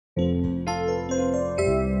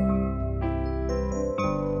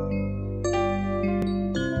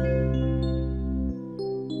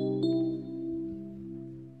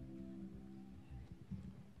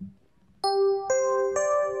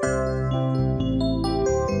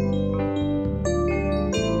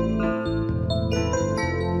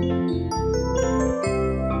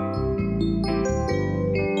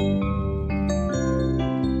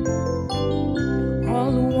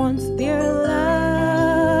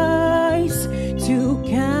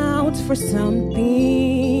For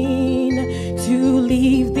something to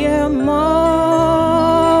leave their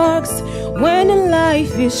marks when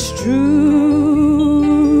life is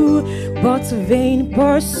true, but vain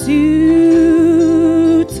pursuit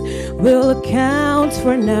will count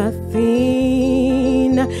for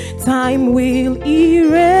nothing. Time will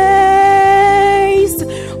erase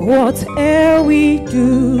whatever we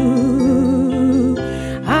do.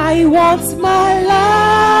 I want my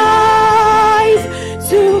life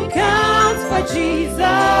to count for Jesus,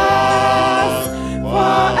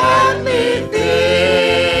 for earthly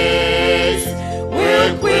things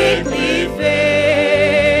will quickly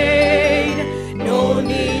fade. No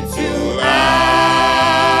need to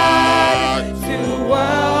add to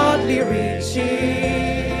worldly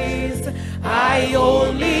riches. I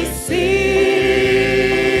only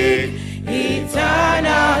seek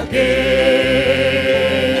eternal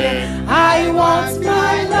gain. I want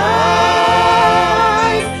my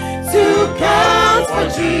life to count for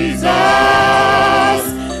Jesus,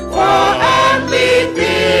 for earthly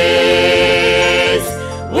things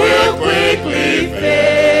will quickly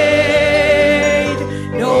fade.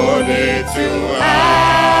 No need to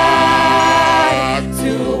add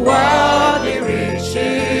to worldly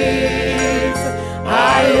riches. I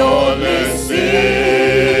only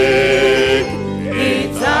seek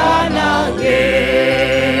eternal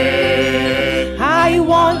gain. I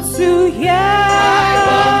want to hear,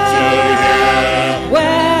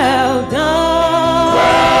 well done,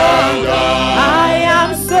 well done. I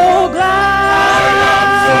am so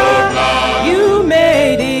glad, you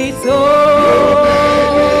made it home.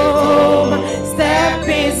 Step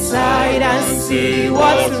inside and see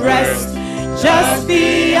what's rest just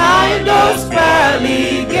behind those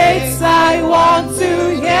pearly gates. I want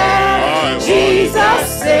to hear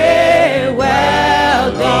Jesus say,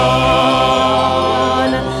 well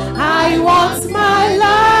done. I want my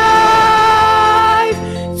life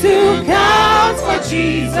to count for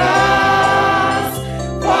Jesus,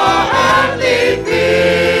 for earthly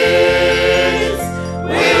things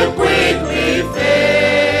will quickly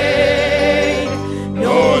fade.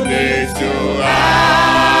 No need to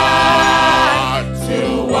add to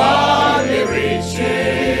worldly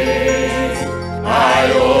riches. I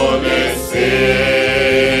only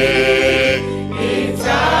seek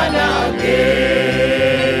eternal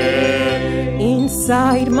gain.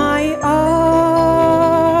 Inside my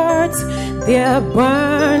heart there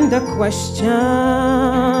burned a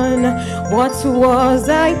question: what was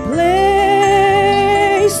I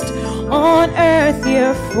placed on earth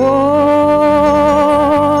here for?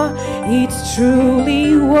 It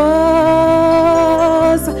truly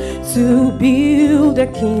was to build a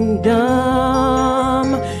kingdom,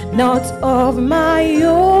 not of my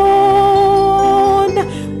own,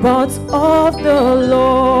 but of the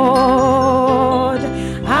Lord.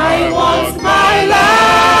 I want my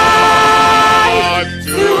life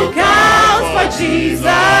to count for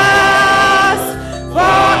Jesus,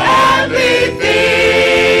 for earthly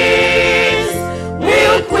things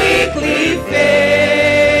will quickly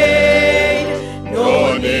fade. No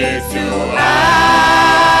need to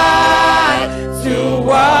add to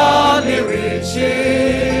worldly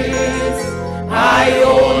riches. I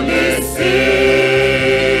only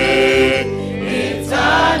seek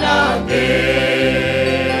eternal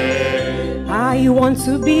gain. I want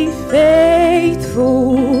to be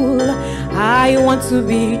faithful, I want to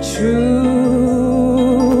be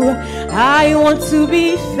true, I want to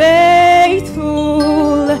be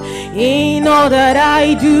faithful in all that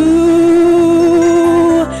I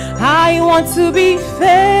do. I want to be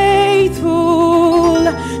faithful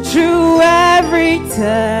through every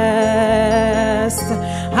test.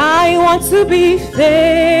 I want to be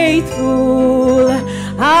faithful,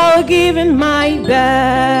 I'll give in my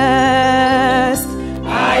best.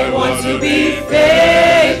 I want to be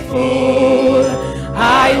faithful,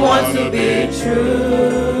 I want to be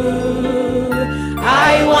true,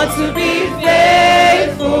 I want to be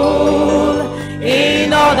faithful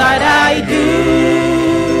in all that I do.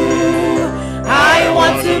 I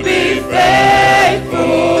want to be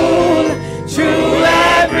faithful through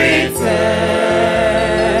every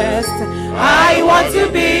test. I want to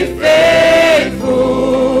be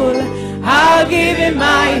faithful, it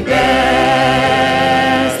my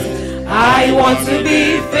best. I want to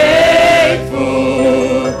be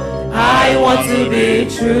faithful. I want to be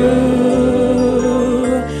true.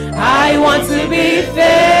 I want to be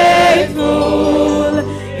faithful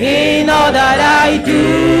in all that I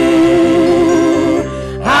do.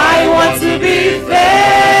 I want to be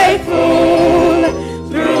faithful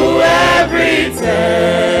through every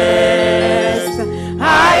test.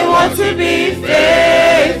 I want to be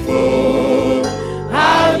faithful.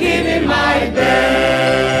 I'll give it my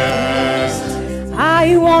best.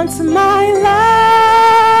 I want my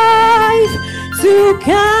life to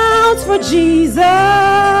count for Jesus,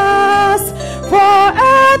 for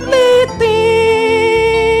earthly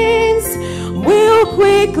things will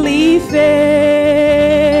quickly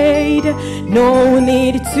fade. No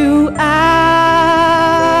need to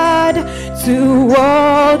add to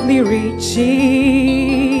worldly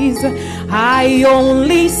riches. I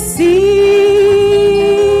only seek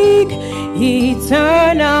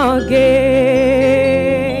eternal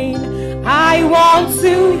gain. I want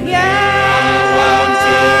to hear,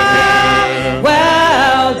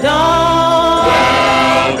 well done.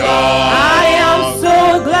 Well done. I am so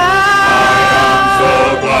glad,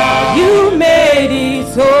 you made it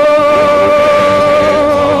home.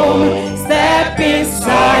 Step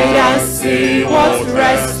inside and see what's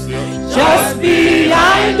rest just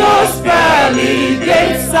behind those pearly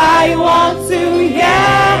gates. I want to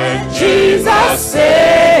hear Jesus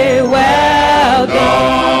say, well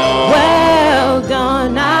done, well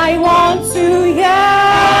done. I want to hear,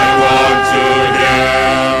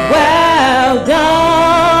 well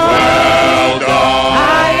done, well done.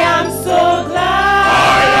 I am so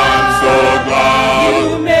glad,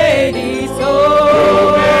 you made it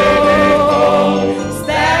home.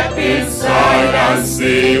 Step inside and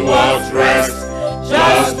see what's rest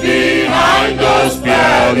just behind those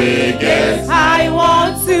pearly gates. I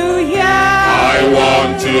want to hear, I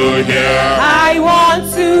want to hear, I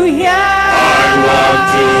want to hear, I want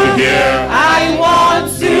to hear, I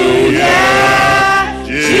want to hear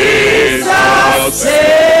Jesus say,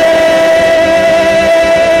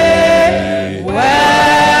 well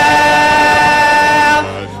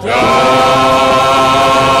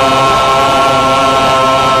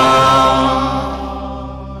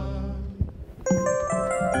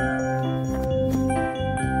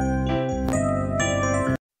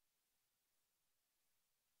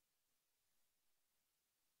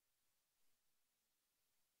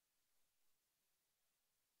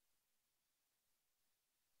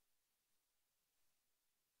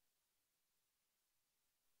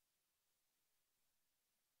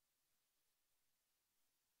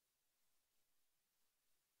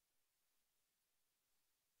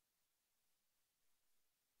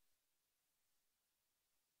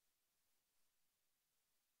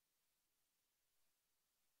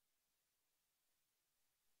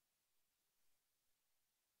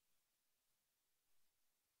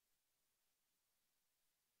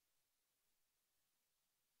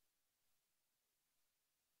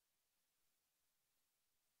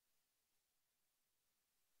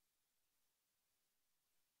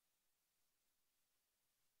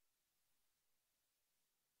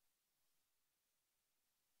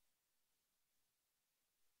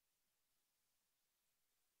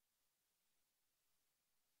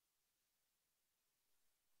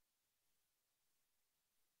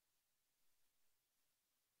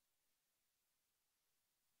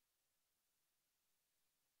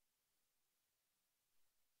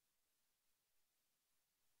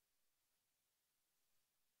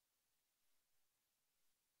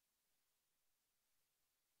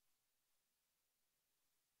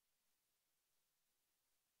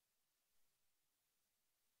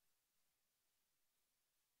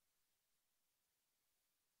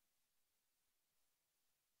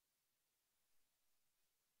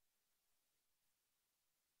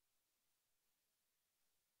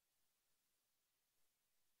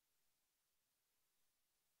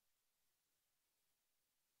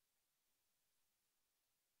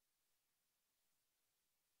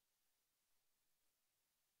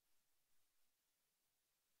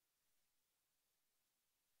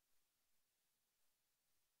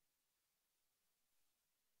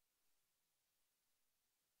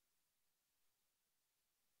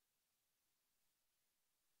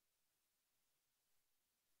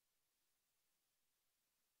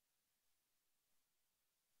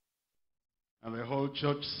And the whole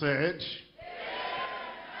church said,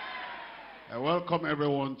 I welcome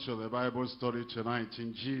everyone to the Bible study tonight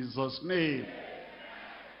in Jesus' name.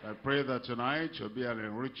 I pray that tonight will be an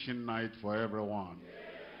enriching night for everyone.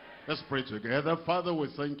 Let's pray together. Father, we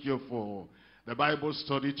thank you for the Bible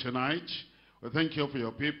study tonight. We thank you for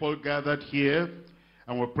your people gathered here.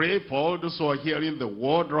 And we pray for all those who are hearing the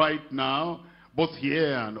word right now, both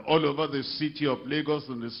here and all over the city of Lagos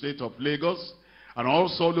and the state of Lagos, and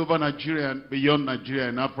also all over Nigeria and beyond Nigeria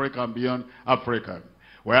and Africa and beyond Africa.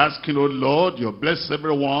 We're asking, oh Lord, you bless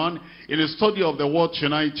everyone in the study of the word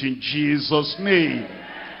tonight in Jesus' name.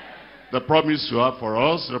 The promise you have for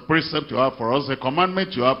us, the precept you have for us, the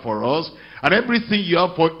commandment you have for us, and everything you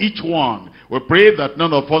have for each one. We pray that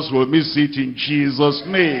none of us will miss it in Jesus'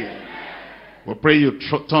 name. We pray you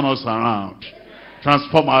turn us around,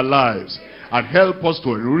 transform our lives, and help us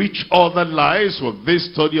to enrich other lives with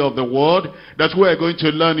this study of the word that we are going to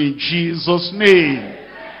learn in Jesus' name.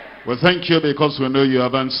 We thank you because we know you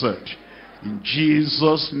have answered. In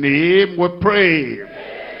Jesus' name we pray.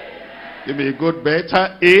 Give me a good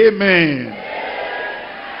better amen.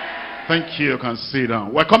 Thank you. You can sit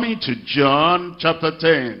down. We're coming to John chapter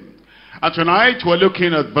 10. And tonight we're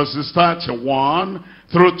looking at verses 31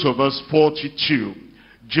 through to verse 42.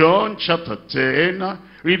 John chapter 10,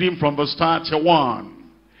 reading from verse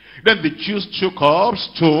 31. Then the Jews took up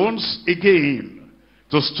stones again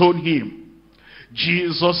to stone him.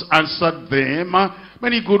 Jesus answered them,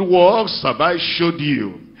 many good works have I showed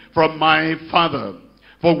you from my Father.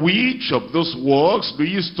 For which of those works do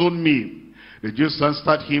you stone me? The Jews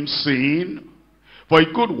answered him, saying, for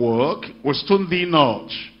a good work we stone thee not,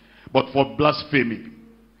 but for blasphemy.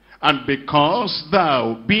 And because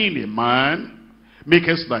thou, being a man,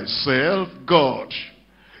 makest thyself God.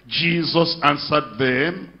 Jesus answered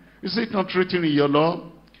them, is it not written in your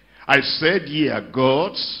law? I said, ye are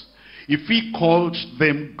gods. If he called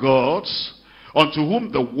them gods, unto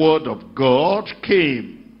whom the word of God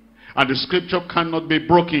came, and the scripture cannot be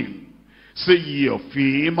broken, say ye of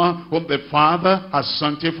him whom the Father has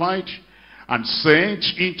sanctified, and sent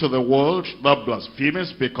into the world, thou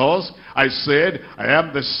blasphemest, because I said, I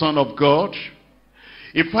am the Son of God.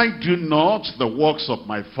 If I do not the works of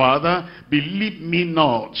my Father, believe me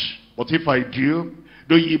not. But if I do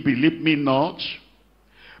ye believe me not?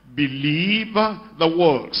 Believe the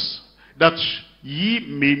works, that ye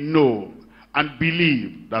may know and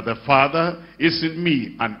believe that the Father is in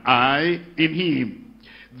me, and I in him.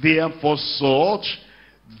 Therefore sought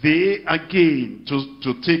they again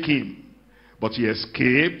to take him, but he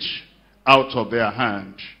escaped out of their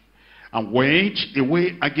hand, and went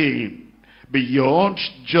away again beyond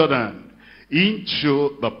Jordan,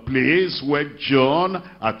 into the place where John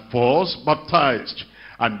had first baptized,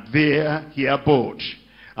 and there he abode.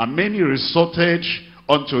 And many resorted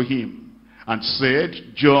unto him, and said,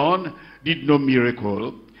 John did no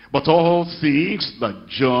miracle, but all things that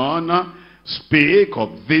John spake of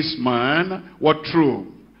this man were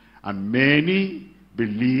true. And many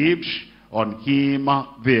believed on him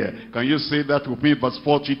there. Can you say that with me? Verse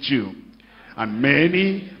 42. And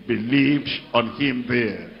many believed on him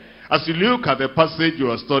there. As you look at the passage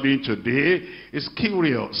you are studying today, it's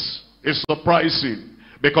curious, it's surprising,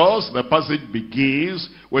 because the passage begins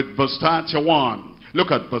with verse 31. Look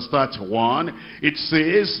at verse 31. It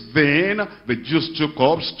says, then the Jews took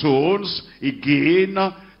up stones again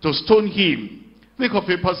to stone him. Think of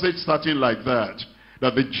a passage starting like that.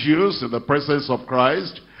 That the Jews in the presence of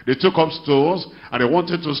Christ, they took up stones and they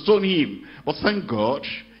wanted to stone him. But thank God,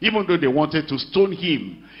 even though they wanted to stone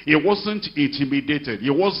him, he wasn't intimidated. He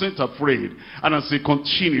wasn't afraid. And as he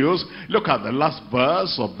continues, look at the last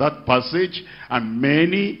verse of that passage. And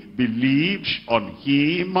many believed on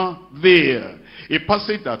him there. A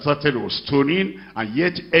passage that started with stoning and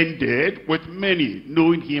yet ended with many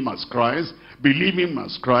knowing him as Christ, believing him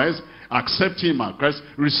as Christ, accepting him as Christ,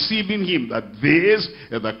 receiving him that this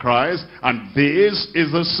is the Christ and this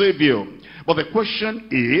is the Savior. But the question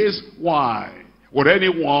is, why would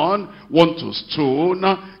anyone want to stone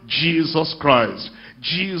Jesus Christ?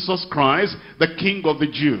 Jesus Christ, the King of the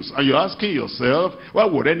Jews. And you're asking yourself, why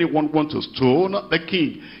would anyone want to stone the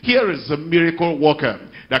King? Here is a miracle worker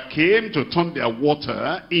that came to turn their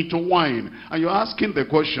water into wine. And you're asking the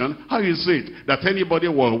question, how is it that anybody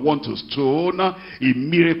will want to stone a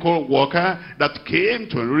miracle worker that came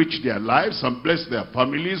to enrich their lives and bless their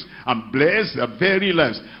families and bless their very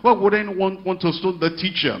lives? Why would anyone want to stone the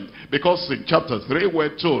teacher? Because in chapter 3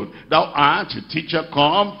 we're told, thou art a teacher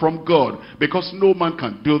come from God, because no man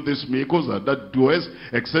can do these miracles that doest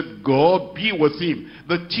except God be with him.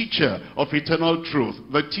 The teacher of eternal truth,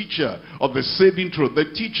 the teacher of the saving truth, the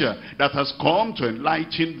teacher that has come to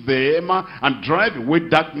enlighten them and drive away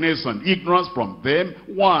darkness and ignorance from them.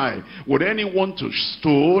 Why would anyone to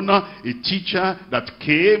stone a teacher that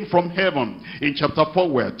came from heaven? In chapter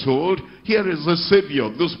 4 we are told, here is the Savior.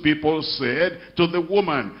 Those people said to the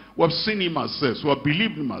woman, We have seen him ourselves. We have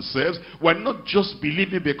believed him ourselves. We're not just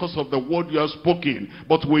believing because of the word you have spoken,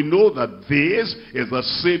 but we know that this is the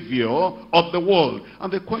Savior of the world.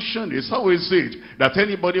 And the question is, how is it that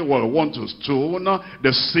anybody will want to stone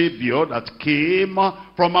the Savior that came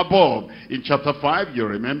from above? In chapter 5, you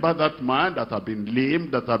remember that man that had been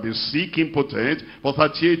lame, that had been sick, impotent for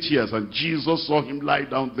 38 years, and Jesus saw him lie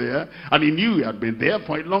down there, and he knew he had been there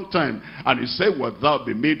for a long time. And he said, "Wilt thou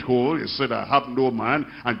be made whole?" He said, "I have no man."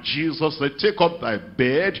 And Jesus said, "Take up thy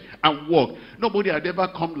bed and walk." Nobody had ever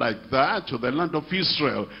come like that to the land of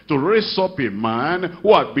Israel, to raise up a man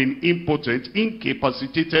who had been impotent,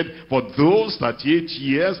 incapacitated for those 38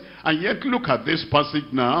 years. And yet look at this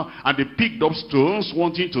passage now, and they picked up stones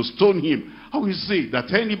wanting to stone him. How is it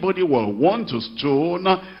that anybody will want to stone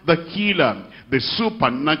the healer, the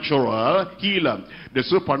supernatural healer? The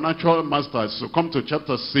supernatural master. So come to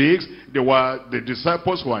chapter 6, the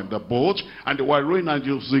disciples were in the boat, and they were rowing, and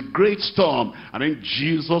it was a great storm. And then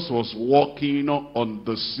Jesus was walking on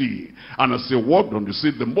the sea. And as he walked on the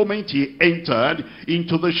sea, the moment he entered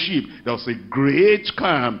into the ship, there was a great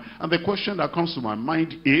calm. And the question that comes to my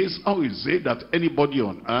mind is, how is it that anybody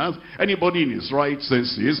on earth, anybody in his right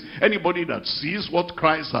senses, anybody that sees what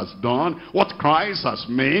Christ has done, what Christ has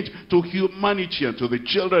meant to humanity and to the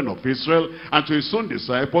children of Israel and to his own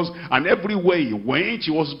disciples, and everywhere he went,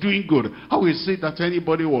 he was doing good, how is it that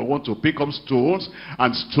anybody will want to pick up stones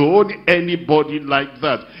and stone anybody like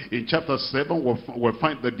that? In chapter 7, we'll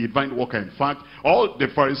find the divine worker. In fact, all the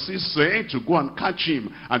Pharisees said to go and catch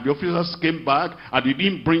him, and the officers came back and they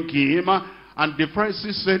didn't bring him. And the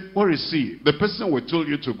Pharisees said, "Where is he? The person we told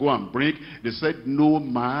you to go and bring." They said, "No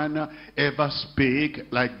man ever spake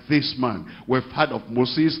like this man. We've heard of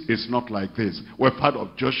Moses, it's not like this. We've heard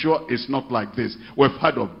of Joshua, it's not like this. We've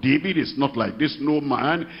heard of David, it's not like this. No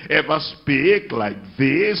man ever spake like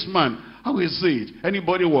this man." How is it?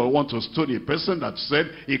 Anybody will want to stone a person that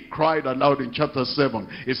said, he cried aloud in chapter 7.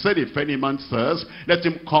 He said, "If any man thirst, let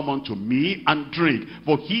him come unto me and drink.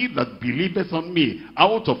 For he that believeth on me,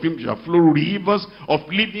 out of him shall flow rivers of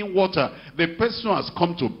living water." The person has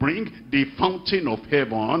come to bring the fountain of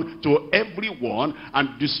heaven to everyone and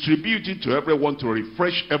distribute it to everyone to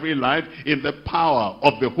refresh every life in the power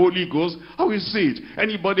of the Holy Ghost. How is it?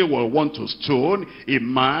 Anybody will want to stone a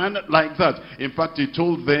man like that. In fact, he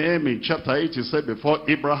told them in chapter 8, he said, "Before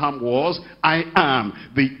Abraham was, I am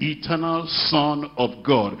the eternal Son of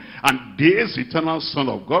God." And this eternal Son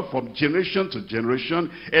of God, from generation to generation,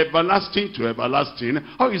 everlasting to everlasting,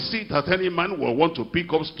 how is it that any man will want to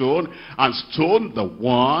pick up stone and stone the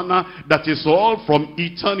one that is all from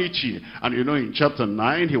eternity? And you know, in chapter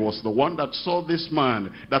 9, he was the one that saw this man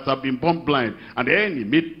that had been born blind. And then he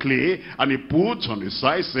made clay and he put on his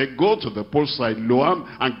side, said, "Go to the poolside, Loam,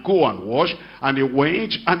 and go and wash." And he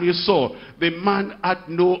went and he saw. The man had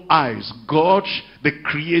no eyes. God, the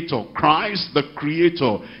creator, Christ, the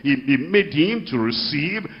creator, he made him to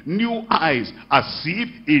receive new eyes, as if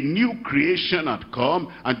a new creation had come.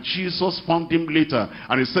 And Jesus found him later.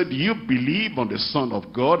 And he said, "Do you believe on the Son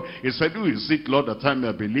of God?" He said, "Who is it, Lord, that I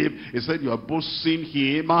may believe?" He said, "You have both seen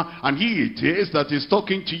him, and he it is that is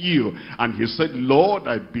talking to you." And he said, "Lord,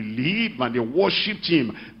 I believe." And he worshipped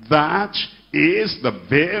him. That is the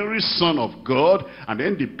very Son of God. And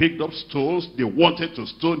then they picked up stones. They wanted to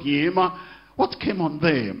stone him. What came on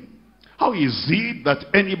them? How is it that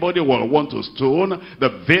anybody will want to stone the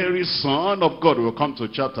very Son of God? We'll come to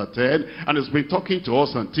chapter 10, and it's been talking to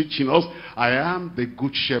us and teaching us, "I am the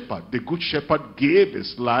good shepherd. The good shepherd gave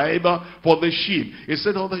his life for the sheep." He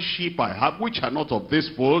said, "All the sheep I have, which are not of this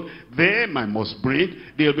fold, them I must bring.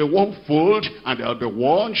 There'll be one fold, and there'll be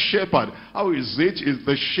one shepherd." How is it? Is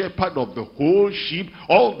the shepherd of the whole sheep,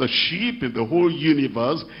 all the sheep in the whole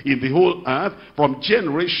universe, in the whole earth, from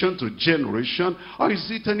generation to generation. How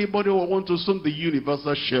is it anybody will want to stone the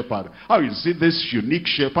universal shepherd? How is it this unique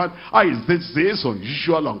shepherd? How is this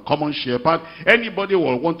unusual, uncommon shepherd? Anybody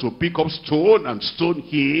will want to pick up stone and stone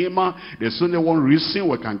him. There's only one reason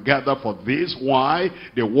we can gather for this, why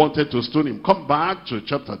they wanted to stone him. Come back to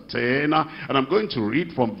chapter 10, and I'm going to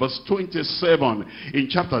read from verse 27 in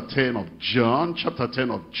chapter 10 of John. Chapter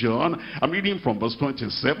 10 of John, I'm reading from verse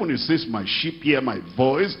 27. It says, "My sheep hear my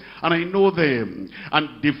voice, and I know them, and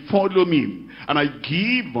they follow me. And I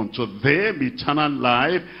give unto them eternal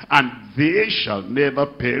life, and they shall never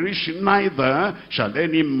perish, neither shall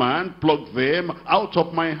any man pluck them out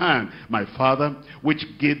of my hand. My Father, which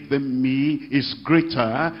gave them me, is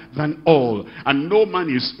greater than all, and no man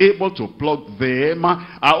is able to pluck them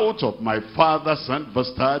out of my Father's hand."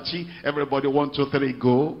 Verse 30, everybody, 1, 2, 3,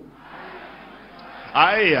 go.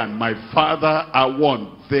 I and my Father are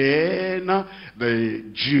one. Then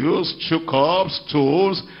the Jews took up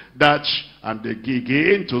stones and they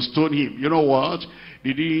began to stone him. You know what?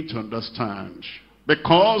 They didn't understand.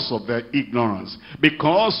 Because of their ignorance,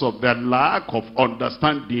 because of their lack of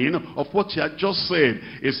understanding of what he had just said.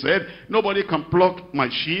 He said, nobody can pluck my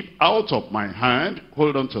sheep out of my hand.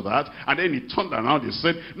 Hold on to that. And then he turned around, he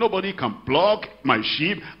said, nobody can pluck my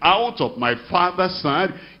sheep out of my Father's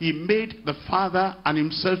hand. He made the Father and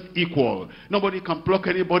himself equal. Nobody can pluck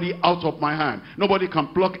anybody out of my hand. Nobody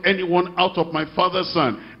can pluck anyone out of my Father's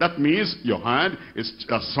hand. That means your hand is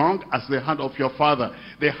as strong as the hand of your Father.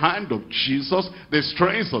 The hand of Jesus, the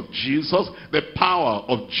strength of Jesus, the power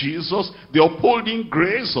of Jesus, the upholding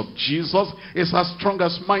grace of Jesus is as strong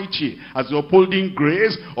as mighty as the upholding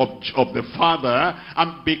grace of the Father.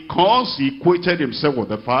 And because he equated himself with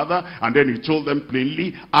the Father, and then he told them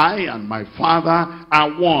plainly, I and my Father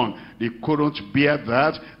are one. They couldn't bear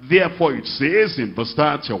that. Therefore it says in verse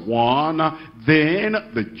 31, then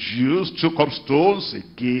the Jews took up stones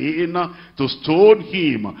again to stone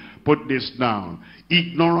him. Put this down.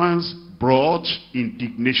 Ignorance brought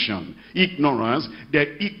indignation. Ignorance,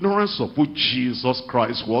 their ignorance of who Jesus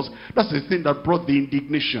Christ was, that's the thing that brought the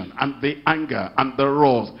indignation and the anger and the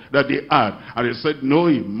wrath that they had. And they said, no,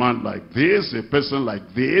 a man like this, a person like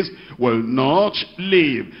this will not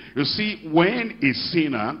live. You see, when a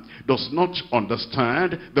sinner does not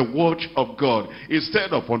understand the word of God,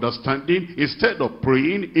 instead of understanding, instead of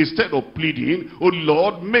praying, instead of pleading, oh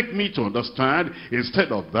Lord, make me to understand,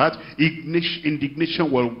 instead of that,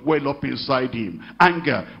 indignation will well up inside him.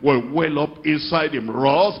 Anger will well up inside him.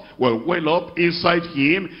 Wrath will well up inside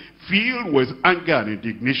him. Filled with anger and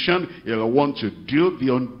indignation, he'll want to do the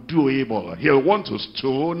undoable. He'll want to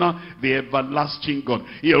stone the everlasting God.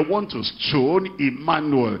 He'll want to stone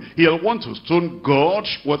Emmanuel. He'll want to stone God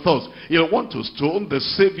with us. He'll want to stone the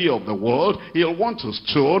Savior of the world. He'll want to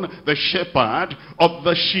stone the shepherd of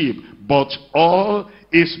the sheep. But all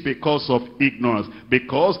is because of ignorance.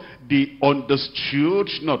 Because they understood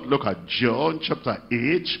not. Look at John chapter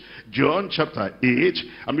 8. John chapter 8,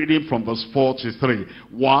 I'm reading from verse 43.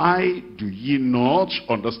 Why do ye not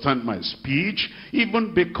understand my speech?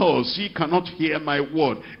 Even because ye cannot hear my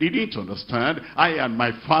word. They didn't understand. I and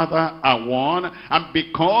my Father are one. And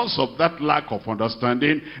because of that lack of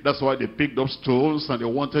understanding, that's why they picked up stones and they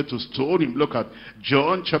wanted to stone him. Look at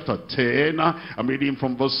John chapter 10. I'm reading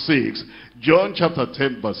from verse 6. John chapter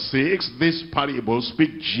 10 verse 6. This parable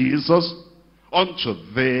speak Jesus unto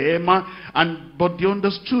them, but they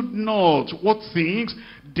understood not what things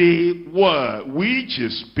they were, which he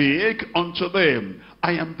spake unto them.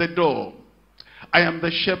 I am the door, I am the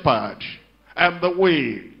shepherd, I am the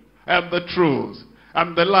way, I am the truth, I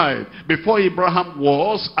am the life. Before Abraham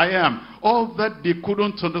was, I am. All that they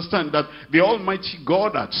couldn't understand, that the Almighty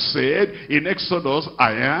God had said in Exodus,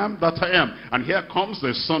 I am that I am. And here comes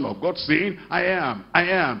the Son of God saying, I am, I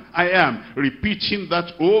am, I am. Repeating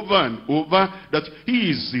that over and over, that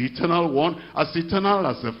he is the eternal one. As eternal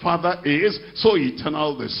as the Father is, so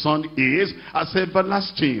eternal the Son is. As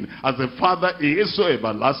everlasting as the Father is, so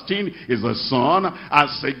everlasting is the Son.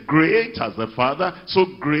 As great as the Father, so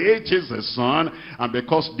great is the Son. And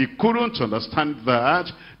because they couldn't understand that,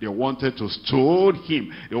 they wanted to stone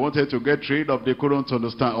him. They wanted to get rid of they couldn't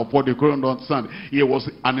understand, of what they couldn't understand. It was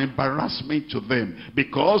an embarrassment to them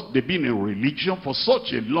because they've been in religion for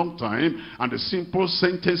such a long time, and the simple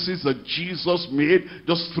sentences that Jesus made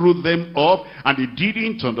just threw them off, and they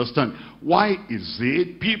didn't understand. Why is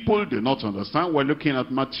it people do not understand? We're looking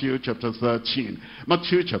at Matthew chapter 13.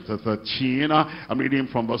 Matthew chapter 13, I'm reading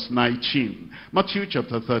from verse 19. Matthew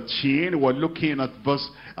chapter 13, we're looking at verse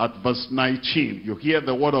 19. You hear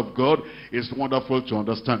the word of God, it's wonderful to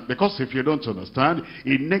understand. Because if you don't understand,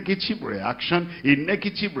 a negative reaction, a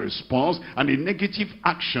negative response, and a negative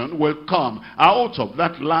action will come out of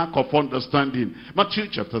that lack of understanding. Matthew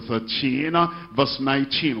chapter 13, verse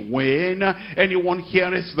 19. When anyone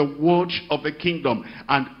heareth the word of the kingdom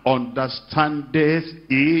and understandeth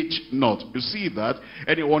it not. You see that?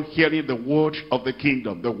 Anyone hearing the word of the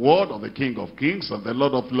kingdom, the word of the King of Kings and the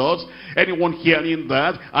Lord of Lords, anyone hearing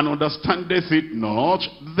that and understandeth it not,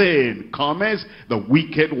 then cometh the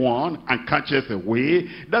wicked one and catcheth away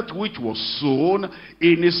that which was sown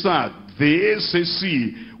in his heart. This is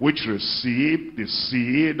he which received the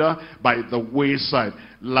seed by the wayside.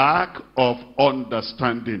 lack of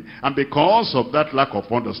understanding. And because of that lack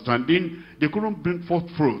of understanding, they couldn't bring forth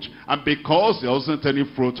fruit. And because there wasn't any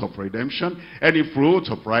fruit of redemption, any fruit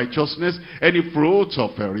of righteousness, any fruit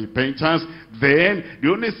of repentance, then the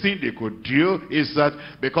only thing they could do is that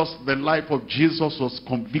because the life of Jesus was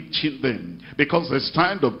convicting them, because the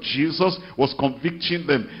stand of Jesus was convicting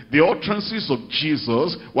them, the utterances of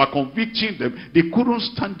Jesus were convicting them, they couldn't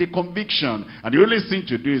stand the conviction. And the only thing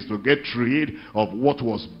to do is to get rid of what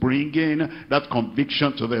was bringing that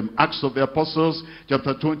conviction to them. Acts of the Apostles,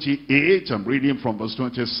 chapter 28, I'm reading from verse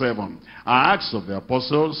 27. Acts of the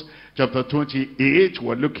Apostles, chapter 28,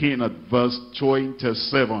 we're looking at verse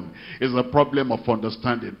 27. It's a problem of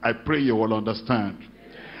understanding. I pray you will understand.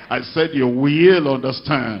 I said you will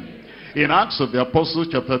understand. In Acts of the Apostles,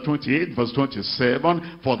 chapter 28, verse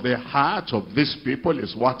 27, for the heart of these people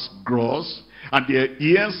is waxed gross, and their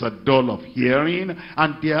ears are dull of hearing,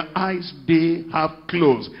 and their eyes they have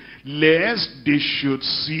closed, lest they should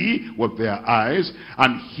see with their eyes,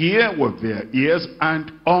 and hear with their ears,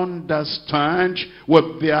 and understand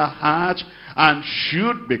with their heart, and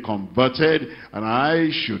should be converted, and I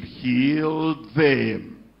should heal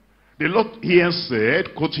them. The Lord here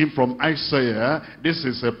said, quoting from Isaiah, this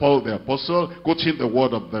is Paul the Apostle, quoting the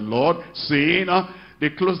word of the Lord, saying, they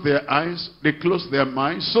closed their eyes, they closed their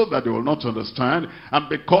minds so that they will not understand. And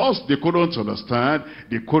because they couldn't understand,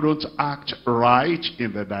 they couldn't act right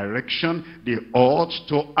in the direction they ought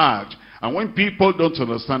to act. And when people don't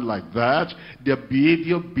understand like that, their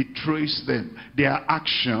behavior betrays them. Their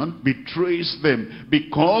action betrays them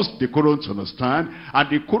because they couldn't understand and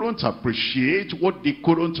they couldn't appreciate what they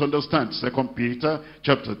couldn't understand. 2 Peter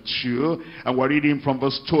chapter 2, and we're reading from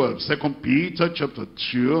verse 12. 2 Peter chapter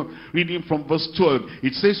 2, reading from verse 12.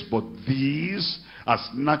 It says, but these, as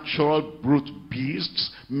natural brute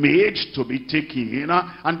beasts, made to be taken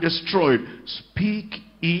and destroyed, speak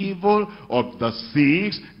evil of the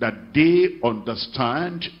things that they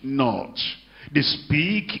understand not. They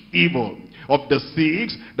speak evil of the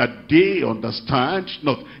things that they understand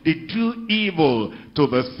not. They do evil to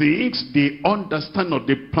the things they understand not.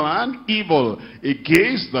 They plan evil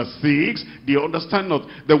against the things they understand not.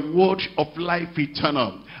 The word of life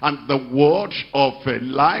eternal and the word of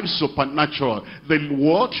life supernatural,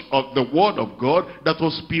 the word of God that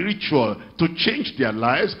was spiritual, to change their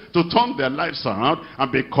lives, to turn their lives around.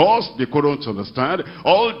 And because they couldn't understand,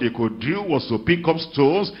 all they could do was to pick up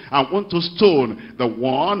stones and want to stone the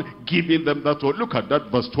one giving them that word. Look at that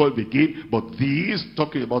verse 12 again. But these,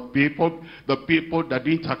 talking about people, the people that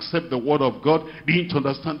didn't accept the word of God, didn't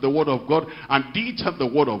understand the word of God, and didn't have the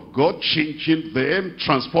word of God changing them,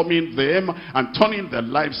 transforming them, and turning their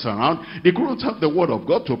lives around, they couldn't have the word of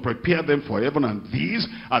God to prepare them for heaven. And these,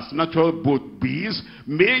 as natural brute beasts,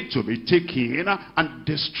 made to be taken and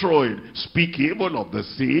destroyed, speak evil of the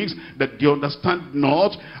things that they understand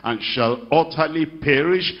not, and shall utterly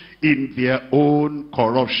perish in their own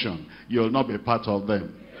corruption. You will not be part of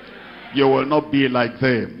them. You will not be like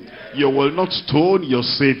them. You will not stone your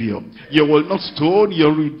Savior. You will not stone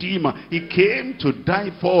your Redeemer. He came to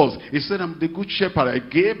die for us. He said, I'm the good shepherd. I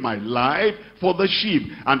gave my life for the sheep.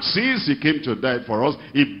 And since he came to die for us,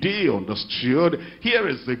 if they understood, here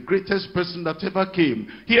is the greatest person that ever came.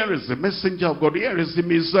 Here is the messenger of God. Here is the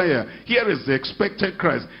Messiah. Here is the expected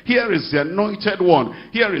Christ. Here is the anointed one.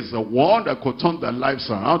 Here is the one that could turn their lives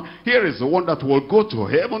around. Here is the one that will go to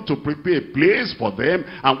heaven to prepare a place for them.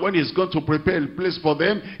 And when he's going to prepare a place for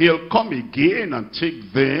them, he'll come again and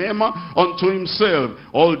take them unto himself.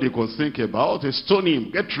 All they could think about is stone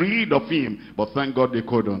him, get rid of him. But thank God they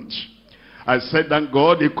couldn't. I said, thank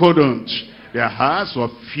God they couldn't. Their hearts were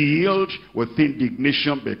filled with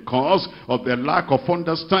indignation because of the lack of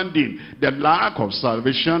understanding, the lack of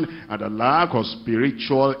salvation, and the lack of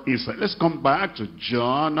spiritual insight. Let's come back to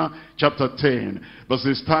John chapter 10,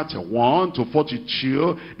 verses 31 to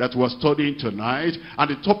 42 that we're studying tonight. And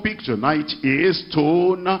the topic tonight is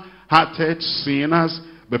stone-hearted sinners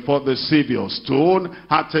before the Savior.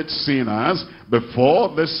 Stone-hearted sinners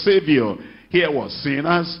before the Savior. Here were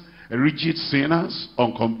sinners, rigid sinners,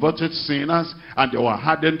 unconverted sinners, and they were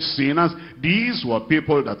hardened sinners. These were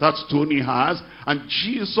people that had stony hearts, and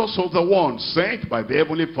Jesus was the one sent by the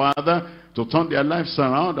Heavenly Father to turn their lives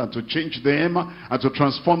around and to change them and to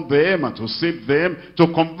transform them and to save them, to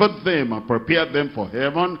convert them and prepare them for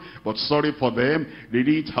heaven. But sorry for them, they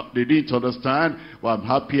didn't understand. Well, I'm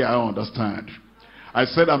happy I understand. I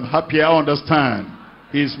said, I'm happy I understand.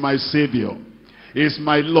 He's my Savior. He's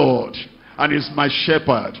my Lord. And he's my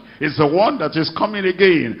shepherd. He's the one that is coming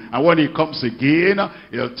again. And when he comes again,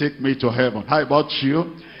 he'll take me to heaven. How about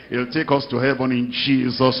you? He'll take us to heaven in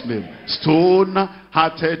Jesus' name.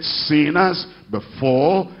 Stone-hearted sinners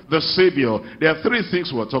before the Savior. There are three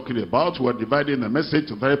things we're talking about. We're dividing the message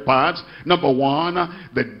to three parts. Number one,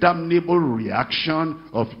 the damnable reaction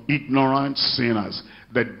of ignorant sinners.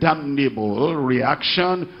 The damnable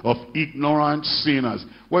reaction of ignorant sinners.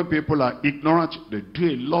 When people are ignorant, they do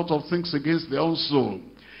a lot of things against their own soul,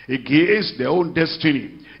 against their own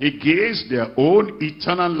destiny, against their own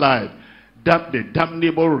eternal life. That the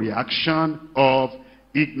damnable reaction of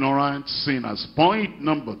ignorant sinners. Point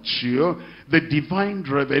number two, the divine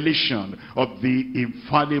revelation of the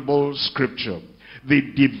infallible scripture. The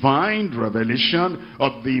divine revelation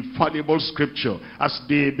of the infallible scripture. As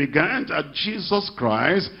they began, as Jesus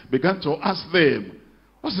Christ began to ask them,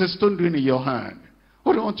 what's the stone doing in your hand?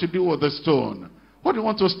 What do you want to do with the stone? What do you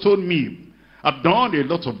want to stone me? I've done a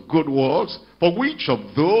lot of good works. For which of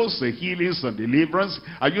those healings and deliverance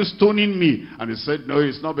are you stoning me? And he said, no,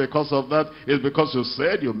 it's not because of that. It's because you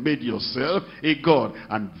said you made yourself a God.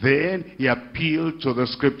 And then he appealed to the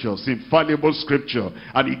scriptures, infallible scripture.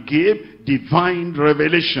 And he gave divine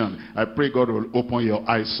revelation. I pray God will open your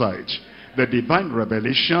eyesight. The divine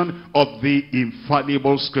revelation of the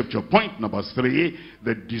infallible scripture. Point number three,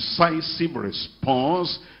 the decisive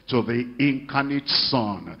response to the incarnate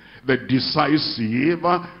Son. The decisive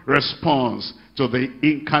response to the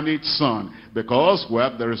incarnate Son. Because we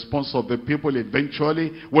have the response of the people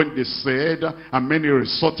eventually when they said, and many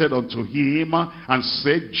resorted unto him and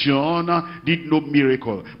said, John did no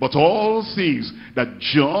miracle, but all things that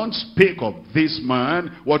John spake of this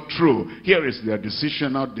man were true. Here is their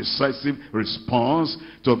decisional, decisive response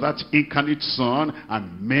to that incarnate Son,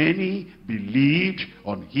 and many believed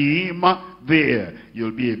on him there.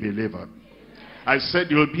 You'll be a believer. I said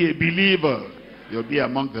you'll be a believer. You'll be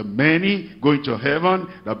among the many going to heaven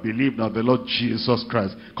that believe on the Lord Jesus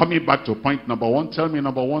Christ. Coming back to point number one. Tell me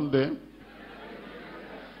number one there.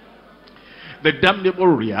 The damnable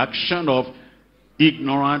reaction of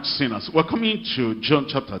ignorant sinners. We're coming to John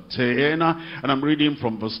chapter 10, and I'm reading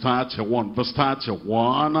from verse 31. Verse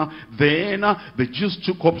 31, then the Jews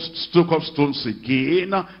took up stones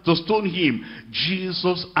again to stone him.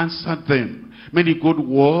 Jesus answered them, many good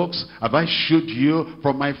works have I shewed you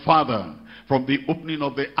from my Father, from the opening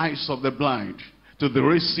of the eyes of the blind, to the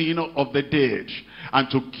raising of the dead, and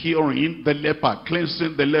to curing the leper,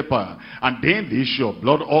 cleansing the leper, and then the issue of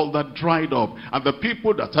blood, all that dried up. And the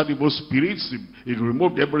people that had evil spirits, he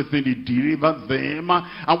removed everything, he delivered them,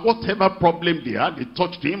 and whatever problem they had, he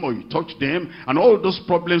touched him or he touched them, and all those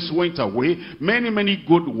problems went away. Many, many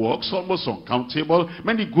good works, almost uncountable,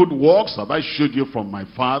 many good works have I showed you from my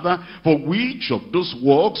Father. For which of those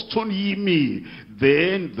works stone ye me?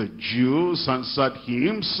 Then the Jews answered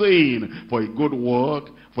him, saying, for a good work,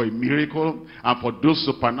 for a miracle, and for those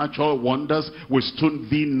supernatural wonders, we stone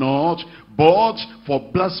thee not, but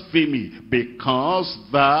for blasphemy, because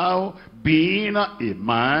thou, being a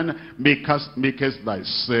man, makest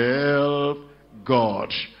thyself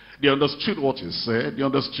God. They understood what he said. They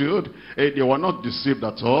understood. They were not deceived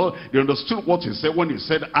at all. They understood what he said when he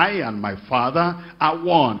said, I and my Father are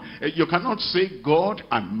one. You cannot say God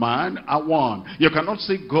and man are one. You cannot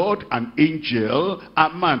say God and angel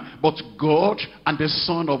are man. But God and the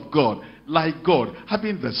Son of God, like God,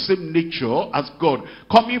 having the same nature as God,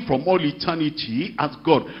 coming from all eternity as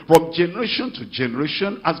God, from generation to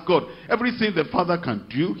generation as God. Everything the Father can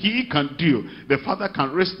do, he can do. The Father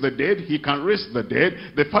can raise the dead, he can raise the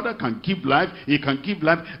dead. The Father can give life, he can give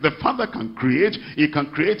life. The Father can create, he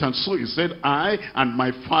can create. And so he said, I and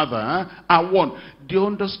my Father are one. They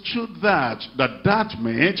understood that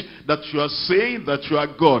meant that you are saying that you are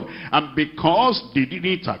God. And because they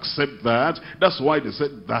didn't accept that, that's why they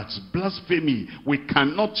said, that's blasphemy. We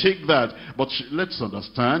cannot take that. But let's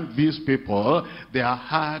understand, these people, their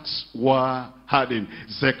hearts were hardened.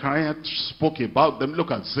 Zechariah spoke about them. Look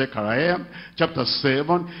at Zechariah chapter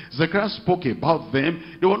 7. Zechariah spoke about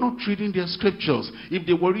them. They were not reading their scriptures. If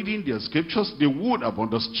they were reading their scriptures, they would have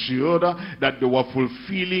understood that they were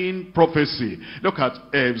fulfilling prophecy. Look at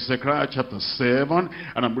Zechariah chapter 7,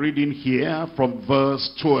 and I'm reading here from verse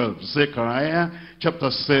 12. Zechariah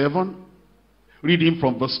chapter 7, reading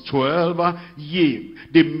from verse 12. Yea,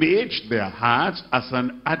 they made their hearts as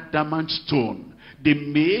an adamant stone. They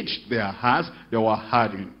made their hearts, they were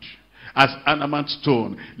hardened as adamant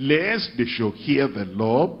stone, lest they should hear the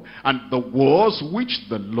law and the words which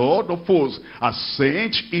the Lord of hosts has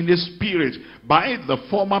sent in his spirit by the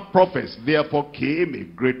former prophets. Therefore came a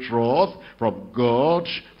great wrath from God,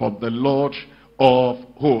 from the Lord of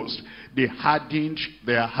host. They hardened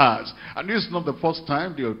their hearts. And this is not the first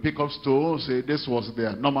time they'll pick up stones. Say this was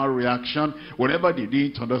their normal reaction whenever they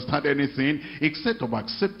didn't understand anything, instead of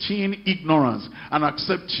accepting ignorance and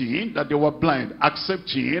accepting that they were blind,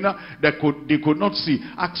 accepting that they could not see,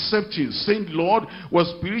 accepting, saying, Lord, we're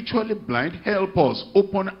spiritually blind, help us,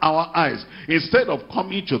 open our eyes. Instead of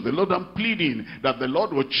coming to the Lord and pleading that the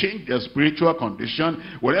Lord will change their spiritual condition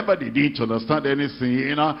whenever they didn't understand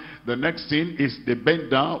anything, the next thing is they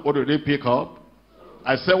bend down. What do they pick up?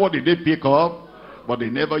 I said, what did they pick up? But they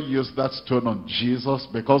never used that stone on Jesus,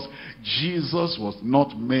 because Jesus was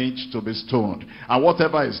not meant to be stoned. And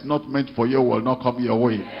whatever is not meant for you will not come your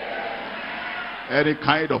way. Any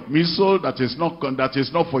kind of missile that is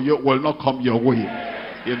not for you will not come your way.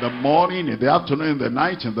 In the morning, in the afternoon, in the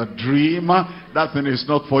night, in the dream, that thing is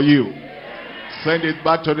not for you. Send it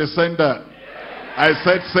back to the sender. I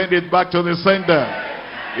said, send it back to the sender.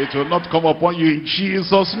 It will not come upon you in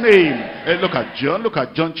Jesus' name. Hey, look at John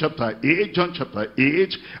chapter 8. John chapter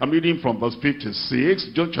 8. I'm reading from verse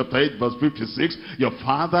 56. John chapter 8 verse 56. Your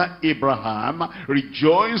father Abraham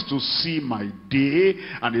rejoiced to see my day,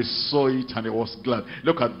 and he saw it and he was glad.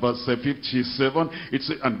 Look at verse 57.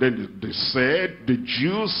 And then the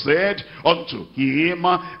Jews said unto him,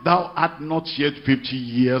 thou art not yet 50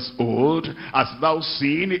 years old, hast thou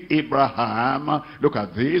seen Abraham? Look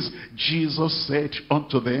at this. Jesus said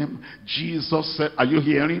unto them, Jesus said, are you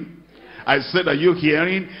hearing? I said, are you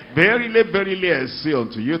hearing? Verily, verily, I say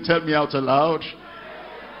unto you, tell me out aloud.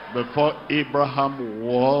 Before Abraham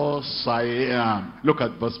was, I am. Look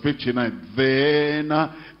at verse 59. Then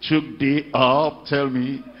took they up, tell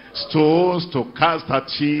me, stones to cast at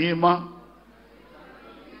him.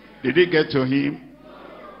 Did it get to him?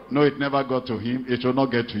 No, it never got to him. It will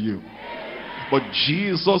not get to you. But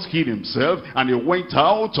Jesus hid himself, and he went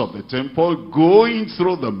out of the temple, going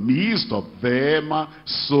through the midst of them.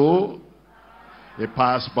 So they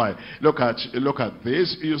passed by. Look at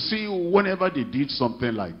this. You see, whenever they did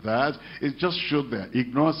something like that, it just showed their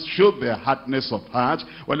ignorance, showed their hardness of heart.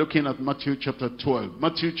 We're looking at Matthew chapter 12.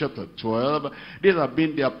 Matthew chapter 12. This had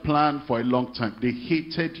been their plan for a long time. They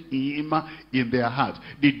hated him in their heart.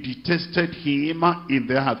 They detested him in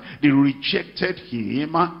their heart. They rejected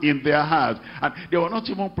him in their heart. And they were not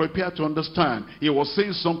even prepared to understand. He was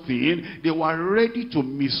saying something they were ready to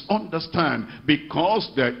misunderstand,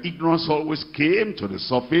 because their ignorance always came to the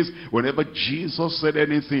surface whenever Jesus said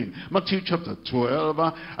anything. Matthew chapter 12,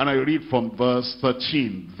 and I read from verse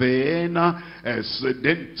 13. Then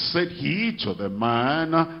said he to the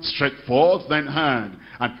man, stretch forth thine hand.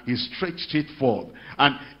 And he stretched it forth,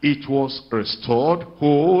 and it was restored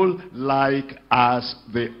whole like as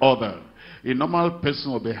the other. A normal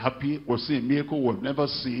person will be happy. We'll see a miracle we've never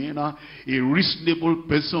seen. A reasonable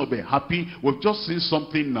person will be happy. We've just seen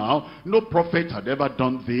something now. No prophet had ever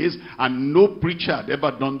done this, and no preacher had ever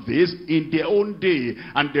done this in their own day.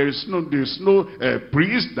 And there is no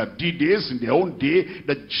priest that did this in their own day.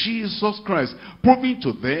 That Jesus Christ, proving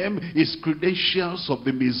to them his credentials of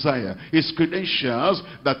the Messiah, his credentials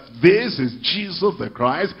that this is Jesus the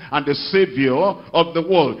Christ and the Savior of the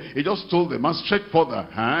world. He just told them, stretch forth the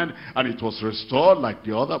hand, and it was restored like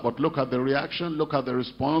the other. But look at the reaction, look at the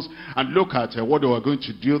response, and look at what they were going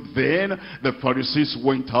to do. Then the Pharisees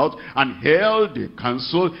went out and held a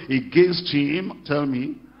council against him. Tell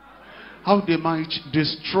me how they might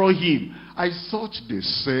destroy him. I thought they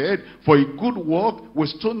said, for a good work we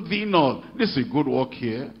stone thee not. This is a good work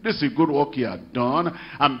here. This is a good work he had done.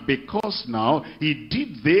 And because now he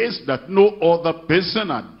did this that no other person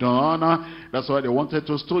had done, that's why they wanted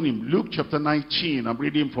to stone him. Luke chapter 19, I'm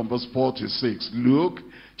reading from verse 46. Luke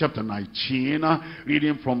chapter 19,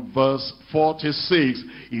 reading from verse 46.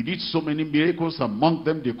 He did so many miracles among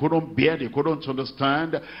them, they couldn't bear, they couldn't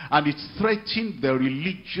understand, and it threatened their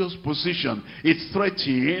religious position. It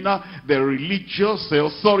threatened their religious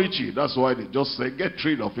authority. That's why they just said, get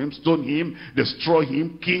rid of him, stone him, destroy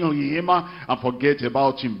him, kill him, and forget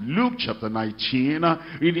about him. Luke chapter 19,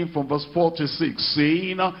 reading from verse 46,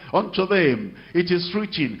 saying unto them, it is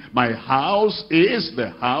written, my house is the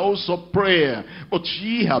house of prayer, but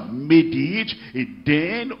ye have made it a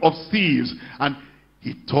den of thieves. And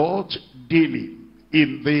he taught daily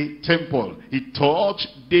in the temple. He taught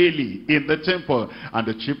daily in the temple. And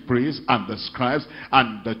the chief priests and the scribes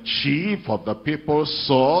and the chief of the people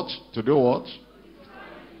sought to do what?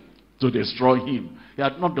 To destroy him. He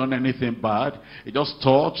had not done anything bad. He just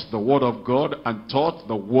taught the word of God and taught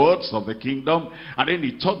the words of the kingdom. And then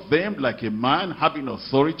he taught them like a man having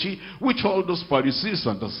authority, which all those Pharisees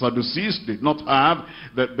and the Sadducees did not have.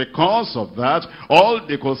 That because of that, all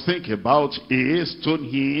they could think about is stone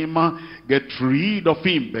him, get rid of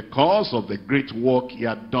him because of the great work he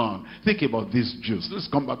had done. Think about these Jews. Let's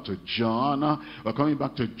come back to John. We're coming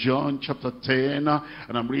back to John chapter 10,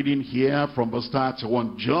 and I'm reading here from verse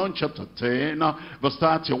 31. John chapter 10, verse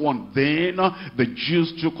 31. Then the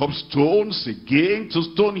Jews took up stones again to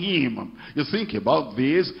stone him. You think about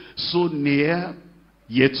this, so near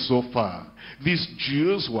yet so far. These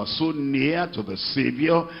Jews were so near to the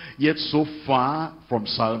Savior, yet so far from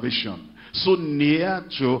salvation. So near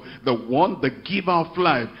to the one, the giver of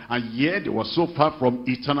life, and yet they were so far from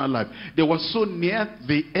eternal life. They were so near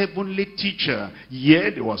the heavenly teacher,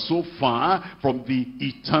 yet they were so far from the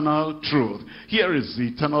eternal truth. Here is the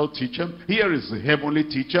eternal teacher, here is the heavenly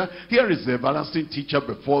teacher, here is the everlasting teacher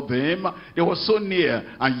before them. They were so near,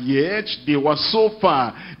 and yet they were so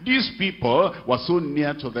far. These people were so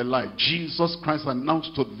near to the light. Jesus Christ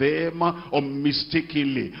announced to them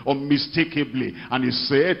unmistakably, and he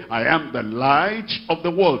said, I am the light of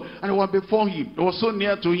the world. And they were before him. They were so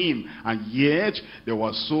near to him, and yet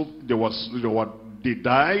they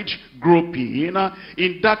died groping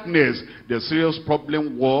in darkness. The serious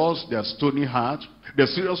problem was their stony heart. The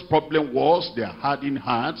serious problem was their hardened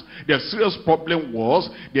hearts. The serious problem was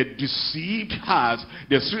their deceived hearts.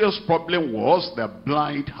 The serious problem was their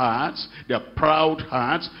blind hearts, their proud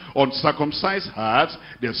hearts, uncircumcised hearts,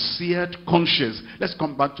 their seared conscience. Let's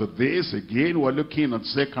come back to this again. We're looking at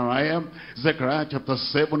Zechariah chapter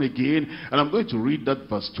 7 again. And I'm going to read that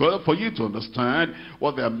verse 12 for you to understand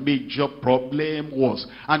what their major problem was.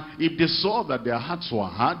 And if they saw that their hearts were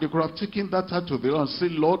hard, they could have taken that heart to the Lord and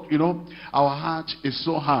said, Lord, you know, our heart is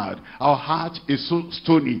so hard. Our heart is so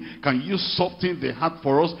stony. Can you soften the heart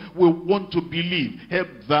for us? We want to believe. Help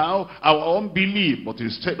thou our unbelief. But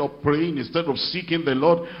instead of praying, instead of seeking the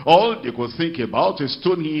Lord, all they could think about is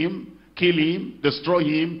stone him, kill him, destroy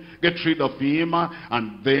him, get rid of him,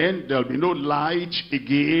 and then there'll be no light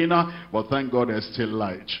again. But thank God there's still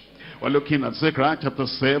light. We're looking at Zechariah chapter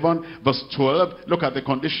 7, verse 12. Look at the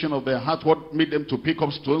condition of their heart. What made them to pick up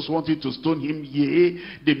stones, wanting to stone him? Yea,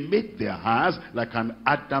 they made their hearts like an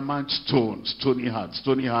adamant stone. Stony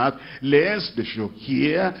heart, lest they should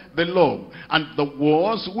hear the law. And the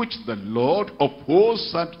words which the Lord of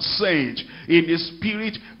hosts had sent in his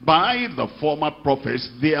spirit by the former prophets,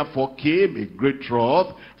 therefore came a great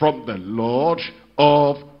wrath from the Lord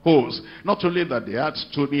of hosts. Not only that they had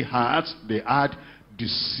stony hearts, they had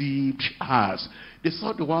deceived hearts. They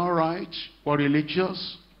thought they were all right, were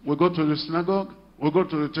religious. We go to the synagogue, we go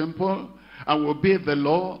to the temple, and we obey the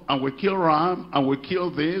law, and we kill ram, and we kill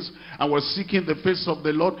this, and we're seeking the face of the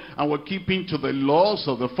Lord, and we're keeping to the laws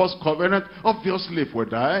of the first covenant. Obviously, if we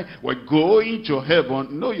die, we're going to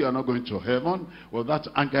heaven. No, you're not going to heaven. With that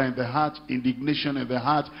anger in the heart, indignation in the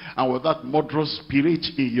heart, and with that murderous spirit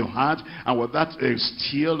in your heart, and with that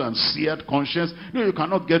steel and seared conscience, no, you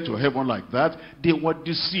cannot get to heaven like that. They were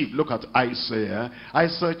deceived. Look at Isaiah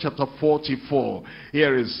chapter 44.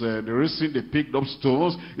 Here is the reason they picked up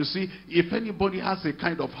stones. You see, if anybody has a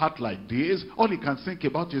kind of heart like this, all he can think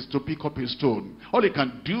about is to pick up a stone. All he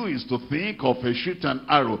can do is to think of a shoot and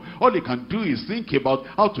arrow. All he can do is think about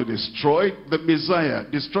how to destroy the Messiah,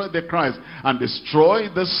 destroy the Christ, and destroy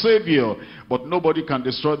the Savior. But nobody can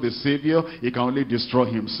destroy the Savior. He can only destroy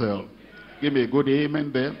himself. Give me a good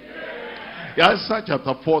amen there. Isaiah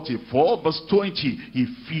chapter 44 verse 20. He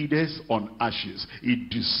feedeth on ashes. A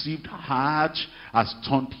deceived heart has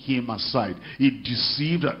turned him aside. He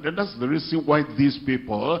deceived. And that's the reason why these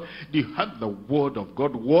people, they had the word of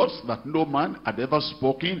God, words that no man had ever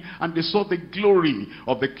spoken, and they saw the glory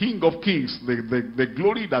of the King of Kings, the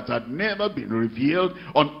glory that had never been revealed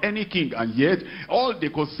on any king. And yet all they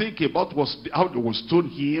could think about was how they would stone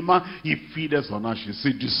him. He feedeth on ashes.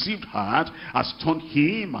 A deceived heart has turned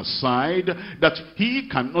him aside, that he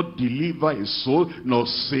cannot deliver his soul, nor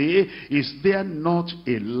say, is there not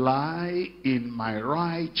a lie in my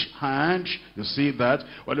right hand? You see that?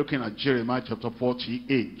 We're looking at Jeremiah chapter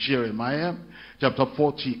 48. Jeremiah chapter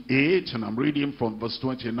 48, and I'm reading from verse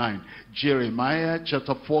 29. Jeremiah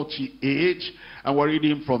chapter 48, and we're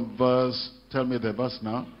reading from verse, tell me the verse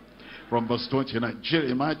now. From verse 29.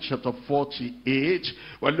 Jeremiah chapter 48,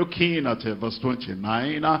 we're looking at verse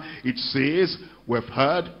 29. It says, we've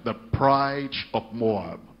heard the pride of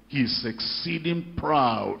Moab. He is exceeding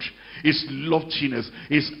proud. His loftiness,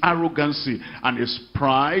 his arrogancy, and his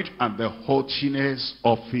pride, and the haughtiness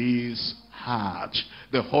of his heart,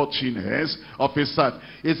 the haughtiness of his heart.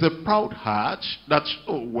 It's a proud heart that,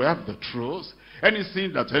 oh, we have the truth.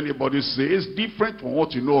 Anything that anybody says different from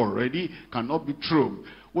what you know already cannot be true.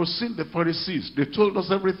 We've seen the Pharisees. They told us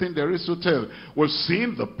everything there is to tell. We've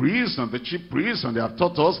seen the priests and the chief priests, and they have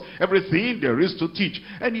taught us everything there is to teach.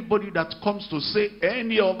 Anybody that comes to say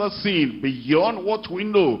any other thing beyond what we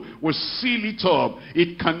know, will seal it up.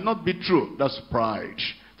 It cannot be true. That's pride.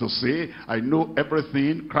 To say, I know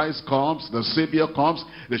everything. Christ comes, the Savior comes,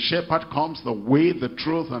 the shepherd comes, the way, the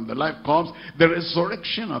truth, and the life comes. The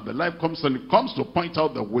resurrection and the life comes, and it comes to point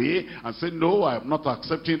out the way and say, no, I am not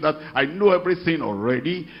accepting that. I know everything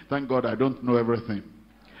already. Thank God I don't know everything.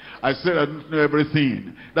 I said I don't know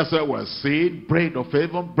everything. That's why we're saying, bread of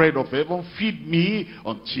heaven, feed me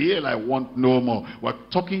until I want no more. We're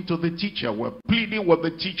talking to the teacher. We're pleading with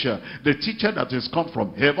the teacher that has come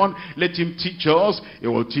from heaven. Let him teach us. He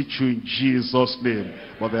will teach you in Jesus' name.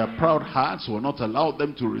 But their proud hearts will not allow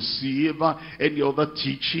them to receive any other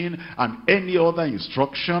teaching and any other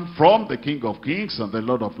instruction from the King of Kings and the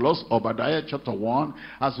Lord of Lords. Obadiah chapter 1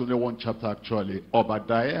 has only one chapter actually.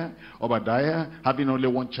 Obadiah, having only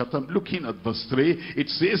one chapter. Looking at verse 3, it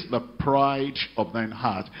says, the pride of thine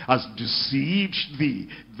heart has deceived thee,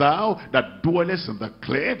 thou that dwellest in the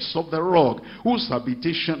clefts of the rock, whose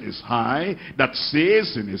habitation is high, that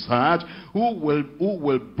says in his heart, who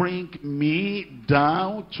will bring me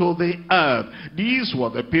down to the earth. These were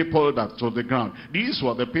the people that to the ground. These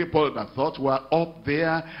were the people that thought were up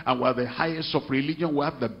there and were the highest of religion. We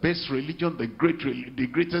have the best religion, the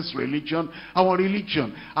greatest religion. Our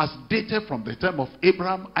religion has dated from the time of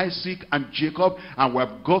Abraham, Isaac, and Jacob, and we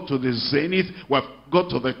have got to the zenith. We have got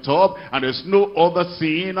to the top, and there's no other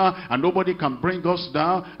thing, and nobody can bring us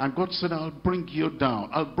down. And God said, I'll bring you down.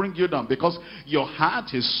 I'll bring you down because your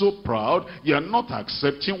heart is so proud. You're not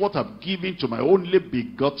accepting what I've given to my only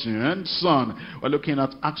begotten son. We're looking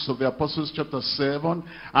at Acts of the Apostles chapter 7.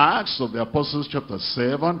 Acts of the Apostles chapter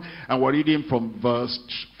 7, and we're reading from verse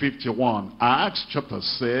 51. Acts chapter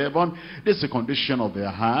 7. This is the condition of their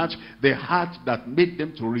heart. The heart that made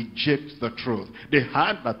them to reject the truth. The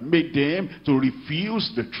heart that made them to refuse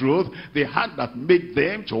the truth. The heart that made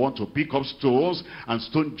them to want to pick up stones and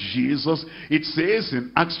stone Jesus. It says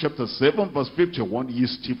in Acts chapter 7 verse 51, ye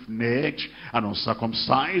stiff-necked and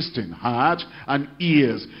uncircumcised in heart and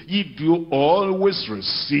ears, ye do always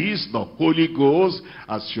resist the Holy Ghost,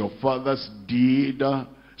 as your fathers did,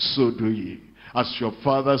 so do ye. As your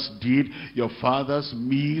fathers did. Your fathers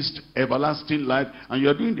missed everlasting life, and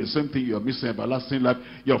you're doing the same thing. You're missing everlasting life.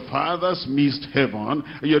 Your fathers missed heaven,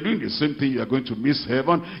 and you're doing the same thing. You're going to miss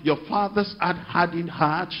heaven. Your fathers had hardened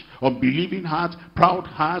heart, unbelieving heart, proud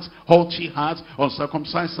heart, haughty heart,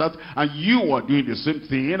 uncircumcised heart, and you are doing the same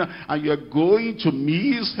thing, and you're going to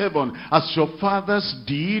miss heaven. As your fathers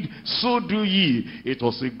did, so do ye. It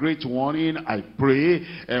was a great warning. I pray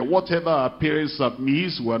whatever our parents have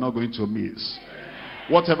missed, we're not going to miss.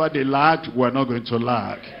 Whatever they lacked, we're not going to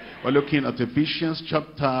lack. We're looking at Ephesians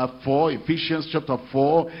chapter 4. Ephesians chapter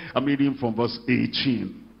 4, I'm reading from verse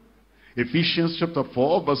 18. Ephesians chapter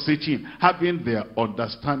 4, verse 18. Having their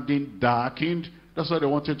understanding darkened. That's why they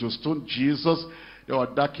wanted to stone Jesus. They were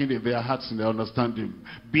darkened in their hearts and their understanding,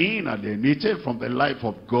 being alienated from the life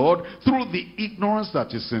of God through the ignorance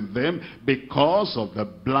that is in them, because of the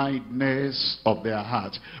blindness of their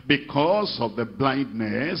heart. Because of the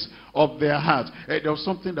blindness of their heart. There was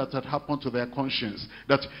something that had happened to their conscience,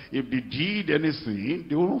 that if they did anything,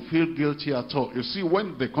 they wouldn't feel guilty at all. You see,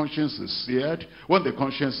 when the conscience is seared, when the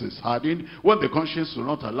conscience is hardened, when the conscience will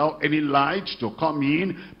not allow any light to come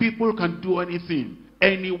in, people can do anything,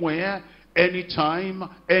 anywhere, anytime,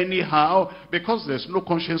 anyhow, because there's no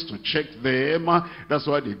conscience to check them. That's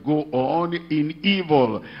why they go on in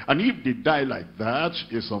evil. And if they die like that,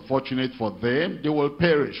 it's unfortunate for them. They will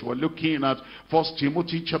perish. We're looking at 1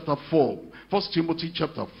 Timothy chapter 4. 1 Timothy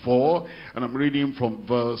chapter 4, and I'm reading from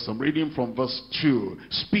verse 2.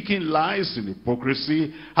 Speaking lies in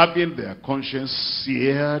hypocrisy, having their conscience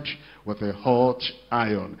seared with a hot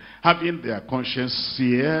iron. Having their conscience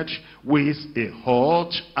seared with a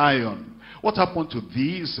hot iron. What happened to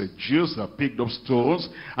these Jews that picked up stones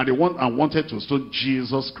and wanted to stone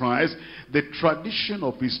Jesus Christ? The tradition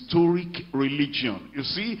of historic religion. You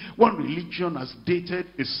see, one religion has dated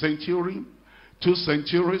a century, 2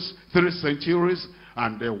 centuries, 3 centuries,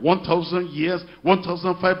 And 1,000 years,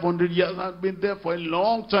 1,500 years, I've been there for a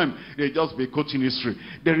long time. They just be quoting history.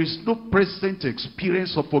 There is no present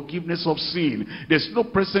experience of forgiveness of sin. There's no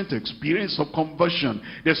present experience of conversion.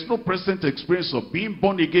 There's no present experience of being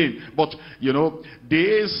born again. But, you know,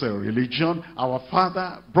 this religion, our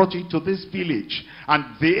father brought it to this village. And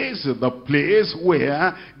this is the place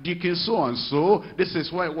where Deacon so-and-so, this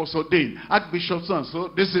is why it was ordained. Archbishop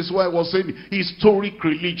so-and-so, this is why it was in historic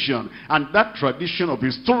religion. And that tradition of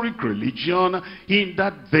historic religion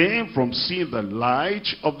hindered them from seeing the light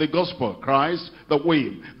of the gospel. Christ, the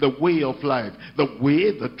way of life, the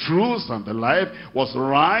way, the truth, and the life was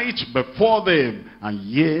right before them. And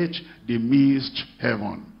yet they missed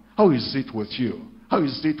heaven. How is it with you? How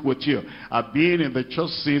is it with you? I've been in the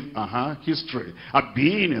church since history. I've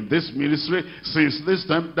been in this ministry since this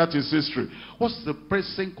time. That is history. What's the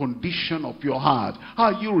present condition of your heart?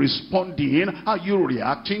 How are you responding? How are you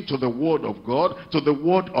reacting to the word of God, to the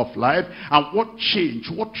word of life? And what change,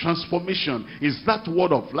 what transformation is that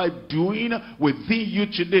word of life doing within you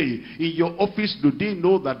today? In your office, do they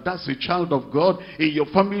know that that's a child of God? In your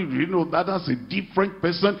family, do you know that that's a different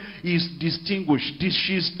person? He's distinguished.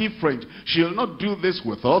 She's different. She'll not do this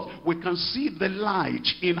with us. We can see the light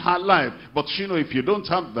in her life. But you know, if you don't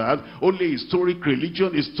have that, only historic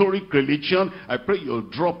religion, I pray you'll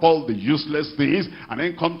drop all the useless things and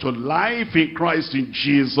then come to life in Christ in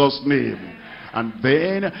Jesus' name. And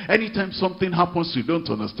then, anytime something happens you don't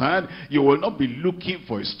understand, you will not be looking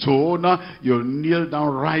for a stone. You'll kneel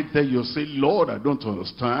down right there. You'll say, Lord, I don't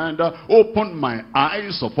understand. Open my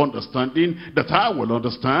eyes of understanding that I will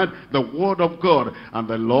understand the word of God. And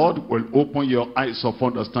the Lord will open your eyes of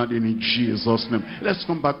understanding in Jesus' name. Let's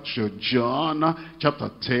come back to John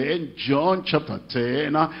chapter 10. John chapter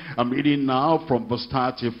 10. I'm reading now from verse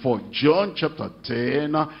 34. John chapter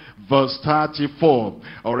 10, verse 34.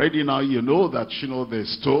 Already now you know that the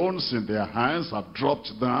stones in their hands have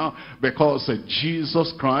dropped down because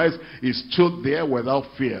Jesus Christ is stood there without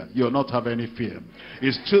fear. You'll not have any fear.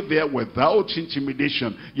 He stood there without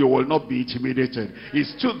intimidation. You will not be intimidated. He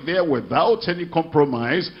stood there without any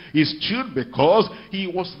compromise. He stood because he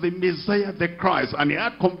was the Messiah, the Christ, and he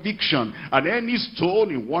had conviction. And any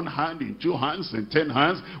stone in one hand, in 2 hands, in 10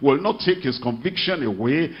 hands will not take his conviction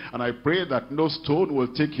away. And I pray that no stone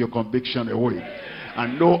will take your conviction away.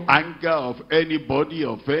 And no anger of anybody,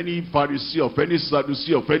 of any Pharisee, of any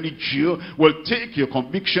Sadducee, of any Jew will take your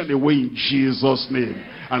conviction away in Jesus' name.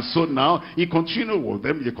 And so now, he continued with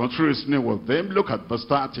them, he continued reasoning with them. Look at verse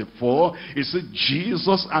 34. He said,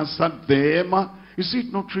 Jesus answered them, is it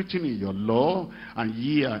not written in your law? And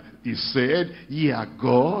he said, ye are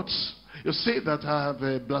gods. You say that I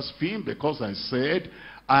have blasphemed because I said,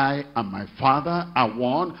 I and my Father are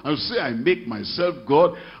one. I say I make myself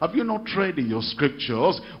God. Have you not read in your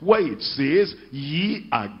scriptures where it says, ye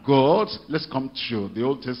are gods? Let's come to the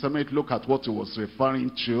Old Testament. Look at what it was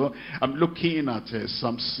referring to. I'm looking at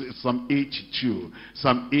Psalm 82.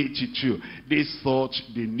 Psalm 82. They thought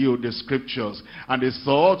they knew the scriptures. And they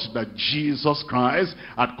thought that Jesus Christ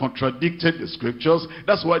had contradicted the scriptures.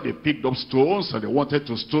 That's why they picked up stones and they wanted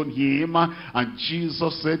to stone him. And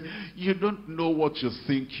Jesus said, you don't know what you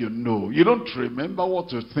think you know. You don't remember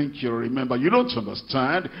what you think you remember. You don't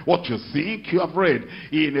understand what you think you have read.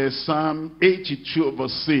 In Psalm 82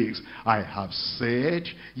 verse 6, I have said,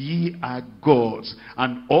 ye are gods,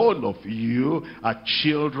 and all of you are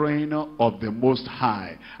children of the Most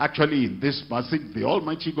High. Actually, in this passage, the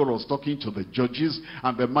Almighty God was talking to the judges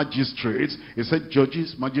and the magistrates. He said,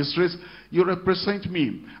 judges, magistrates, you represent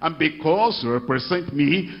me. And because you represent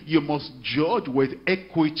me, you must judge with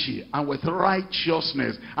equity and with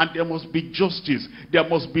righteousness. And there must be justice. There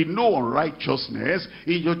must be no unrighteousness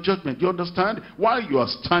in your judgment. You understand? While you are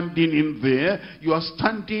standing in there, you are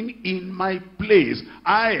standing in my place.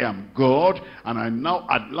 I am God, and I now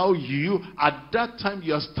allow you. At that time,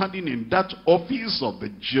 you are standing in that office of the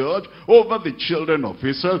judge over the children of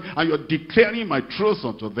Israel, and you are declaring my truth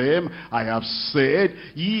unto them. I have said,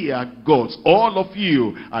 ye are gods. All of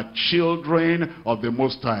you are children of the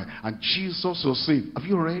Most High. And Jesus will say, have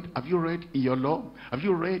you read in your law? Have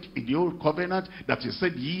you read in the Old Covenant that he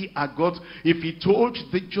said, ye are gods? If he told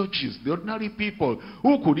the judges, the ordinary people,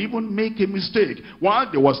 who could even make a mistake while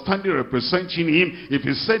they were standing representing him, if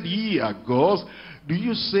he said, ye are gods, do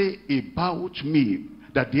you say about me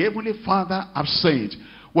that the Heavenly Father have sent?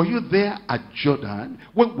 Were you there at Jordan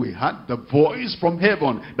when we had the voice from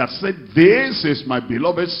heaven that said, this is my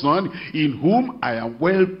beloved Son, in whom I am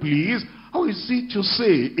well pleased? How is it to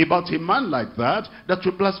say about a man like that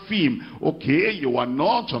will blaspheme? Okay, you are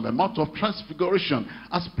not on the Mount of Transfiguration.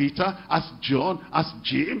 As Peter, as John, as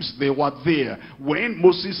James, they were there when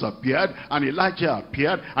Moses appeared and Elijah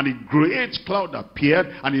appeared and a great cloud appeared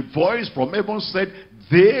and a voice from heaven said,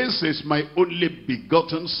 "This is my only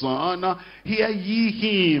begotten son, hear ye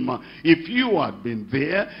him." If you had been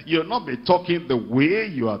there, you'll not be talking the way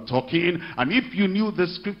you are talking. And if you knew the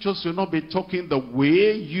scriptures, you'll not be talking the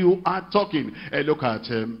way you are talking. Look at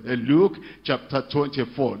Luke chapter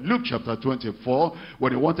 24. Luke chapter 24,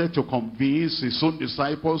 when he wanted to convince his own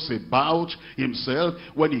disciples about himself,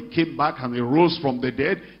 when he came back and he rose from the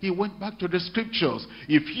dead, he went back to the scriptures.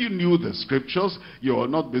 If you knew the scriptures, you will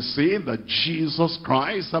not be saying that Jesus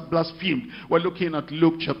Christ are blasphemed. We're looking at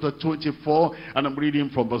Luke chapter 24, and I'm reading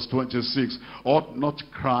from verse 26. Ought not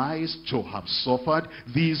Christ to have suffered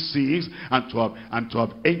these things and to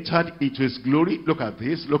have entered into his glory? Look at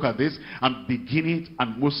this, and beginning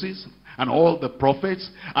at Moses and all the prophets,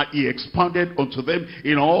 and he expounded unto them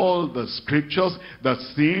in all the scriptures the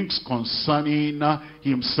things concerning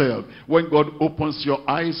himself. When God opens your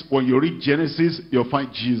eyes, when you read Genesis, you'll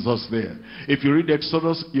find Jesus there. If you read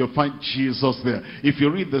Exodus, you'll find Jesus there. If you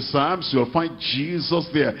read the Psalms, you'll find Jesus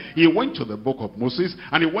there. He went to the book of Moses,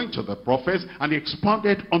 and he went to the prophets, and he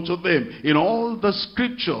expounded unto them in all the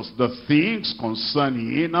scriptures the things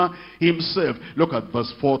concerning himself. Look at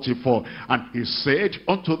verse 44. And he said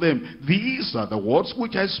unto them, "These are the words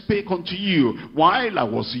which I spake unto you while I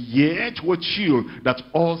was yet with you, that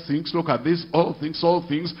all things," look at this, all things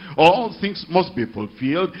must be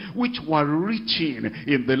fulfilled, which were written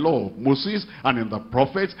in the law of Moses and in the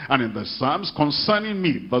prophets and in the Psalms concerning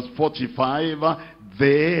me. Verse 45,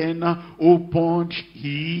 then opened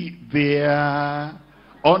he their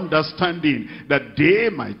understanding, that they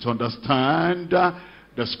might understand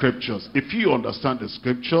the scriptures. If you understand the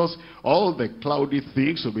scriptures, all the cloudy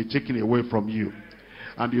things will be taken away from you.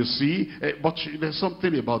 And you see, but there's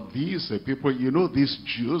something about these people, you know, these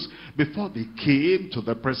Jews, before they came to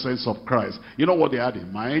the presence of Christ, you know what they had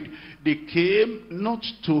in mind? They came not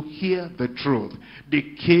to hear the truth. They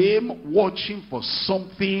came watching for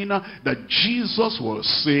something that Jesus will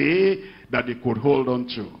say that they could hold on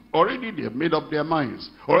to. Already they have made up their minds.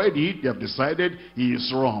 Already they have decided he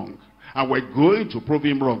is wrong, and we're going to prove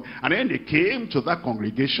him wrong. And then they came to that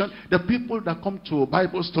congregation. The people that come to a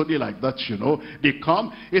Bible study like that, you know, they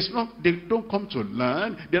come, they don't come to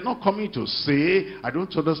learn. They're not coming to say, "I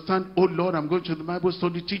don't understand. Oh Lord, I'm going to the Bible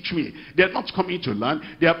study, teach me." They're not coming to learn.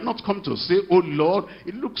 They have not come to say, "Oh Lord,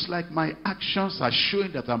 it looks like my actions are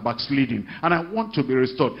showing that I'm backsliding and I want to be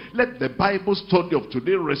restored. Let the Bible study of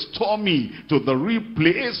today restore me to the real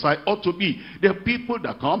place I ought to be." There are people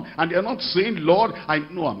that come and they're not saying, "Lord, I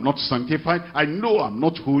know I'm not sanctified. I know I'm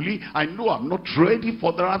not holy. I know I'm not ready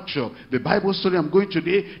for the rapture. The Bible study I'm going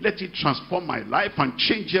today, let it transform my life and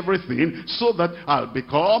change everything so that I'll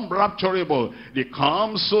become rapturable." They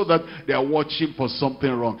come so that they are watching for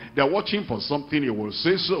something wrong. They're watching for something he will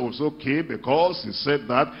say, so it's okay because he said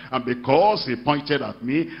that, and because he pointed at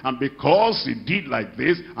me, and because he did like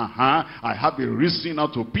this, I have a reason now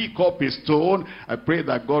to pick up a stone. I pray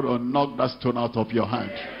that God will knock that stone out of your hand.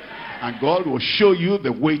 And God will show you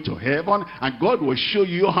the way to heaven. And God will show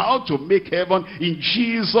you how to make heaven in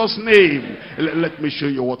Jesus' name. Let me show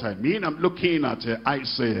you what I mean. I'm looking at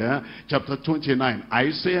Isaiah chapter 29.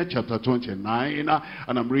 Isaiah chapter 29.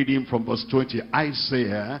 And I'm reading from verse 20.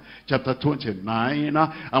 Isaiah chapter 29.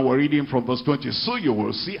 And we're reading from verse 20. So you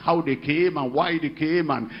will see how they came and why they came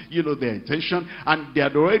and, you know, their intention. And they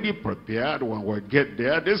had already prepared when we get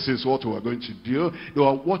there. This is what we're going to do. They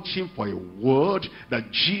were watching for a word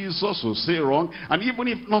that Jesus will say wrong, and even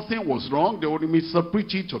if nothing was wrong, they would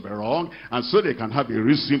misinterpret it to be wrong, and so they can have a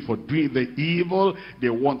reason for doing the evil they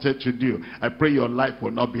wanted to do. I pray your life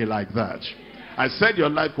will not be like that. I said your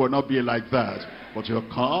life will not be like that. But you'll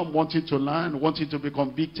come wanting to learn, wanting to be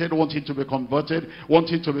convicted, wanting to be converted,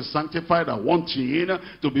 wanting to be sanctified, and wanting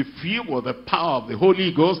to be filled with the power of the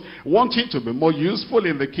Holy Ghost, wanting to be more useful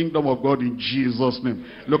in the kingdom of God in Jesus' name.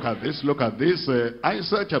 Look at this,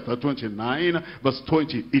 Isaiah chapter 29, verse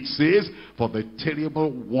 20. It says, "For the terrible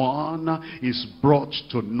one is brought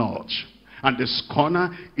to naught, and the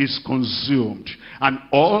scorner is consumed, and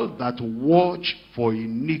all that watch for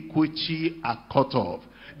iniquity are cut off.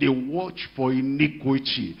 They watch for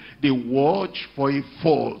iniquity. They watch for a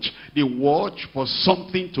fault. They watch for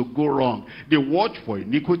something to go wrong. They watch for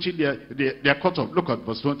iniquity. They are cut off. Look at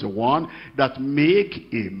verse 21. That make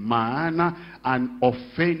a man an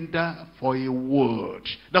offender for a word.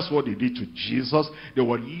 That's what they did to Jesus. They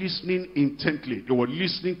were listening intently. They were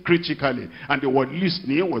listening critically. And they were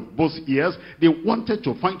listening with both ears. They wanted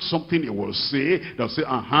to find something he will say. They'll say,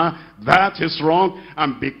 that is wrong.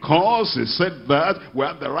 And because he said that, we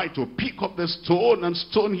have the right to pick up the stone and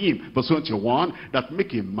stone him. Verse 21, that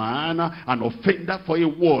make a man an offender for a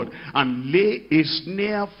word, and lay a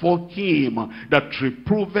snare for him that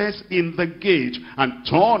reproveth in the gate, and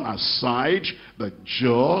turn aside the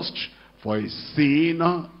just for a sin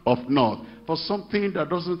of naught. For something that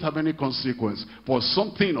doesn't have any consequence, for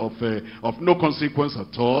something of no consequence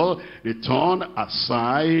at all, they turn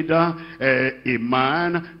aside a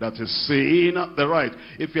man that is saying the right.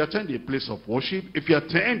 If you attend a place of worship, if you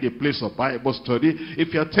attend a place of Bible study,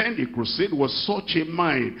 if you attend a crusade with such a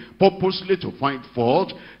mind, purposely to find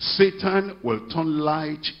fault, Satan will turn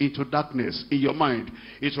light into darkness in your mind.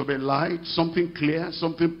 It will be light, something clear,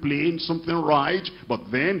 something plain, something right, but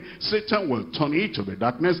then Satan will turn it to be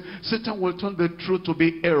darkness. Satan will turn the truth to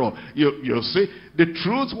be error. You see, the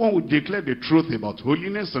truth, when we declare the truth about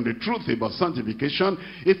holiness and the truth about sanctification,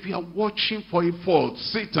 if you are watching for a fault,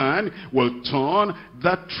 Satan will turn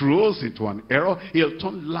that truth into an error. He'll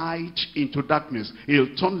turn light into darkness.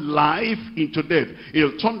 He'll turn life into death.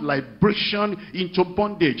 He'll turn liberation into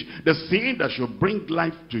bondage. The thing that should bring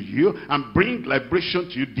life to you and bring liberation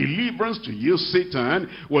to you, deliverance to you, Satan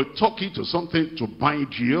will talk into something to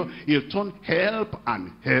bind you. He'll turn help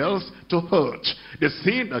and health to hurt. The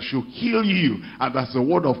thing that should heal you, and that's the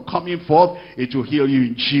word of coming forth, it will heal you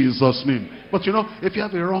in Jesus' name. But you know, if you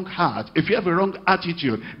have a wrong heart, if you have a wrong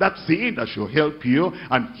attitude, that thing that should help you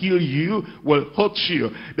and heal you will hurt you.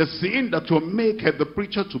 The thing that will make the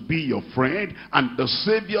preacher to be your friend and the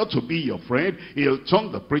Savior to be your friend, he'll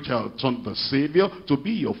turn the preacher, he'll turn the Savior to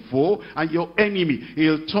be your foe and your enemy.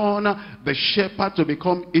 He'll turn the shepherd to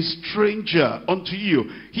become a stranger unto you.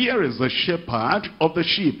 Here is the shepherd of the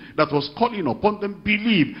sheep that was calling upon them,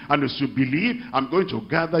 believe. And as you believe, I'm going to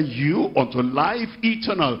gather you unto life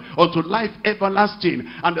eternal, unto life everlasting.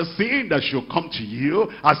 And the thing that shall come to you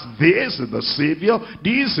as this is the Savior,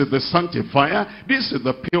 this is the sanctifier, this is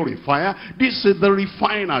the purifier, this is the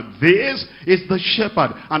refiner, this is the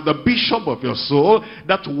shepherd and the bishop of your soul.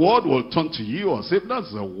 That word will turn to you as if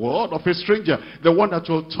that's the word of a stranger. The one that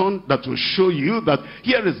will turn, that will show you that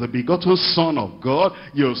here is the begotten Son of God.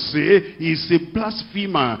 You'll say he's a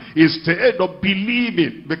blasphemer instead of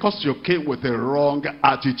believing, because you came with a wrong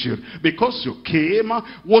attitude, because you came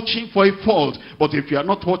watching for a fault. But if you are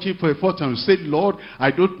not watching for a fault and you say, Lord,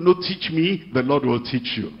 I don't know, teach me, the Lord will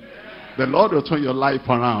teach you. The Lord will turn your life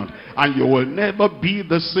around, and you will never be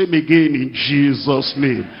the same again in Jesus'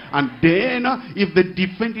 name. And then, if the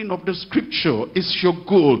defending of the scripture is your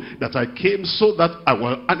goal, that I came so that I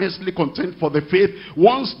will honestly contend for the faith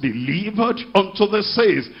once delivered unto the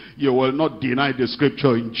saints, you will not deny the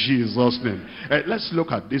scripture in Jesus' name. Let's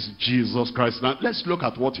look at this Jesus Christ now. Let's look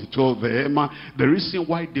at what he told them, the reason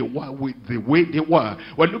why they were the way they were.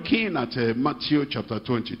 We're looking at Matthew chapter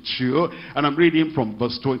 22, and I'm reading from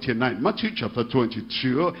verse 29. Matthew chapter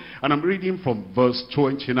 22, and I'm reading from verse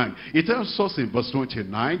 29. It tells us in verse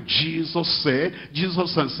 29, Jesus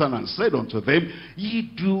answered and said unto them,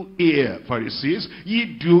 ye do err, Pharisees,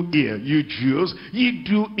 ye do err, you Jews, ye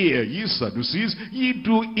do err, ye Sadducees, ye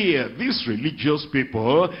do err, these religious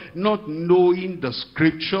people, not knowing the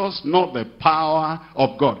scriptures, not the power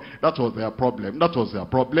of God. That was their problem. That was their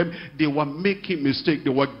problem. They were making mistakes. They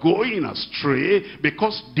were going astray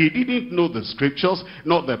because they didn't know the scriptures,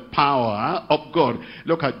 not the power of God.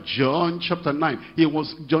 Look at John chapter 9.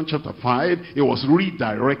 John chapter 5, he was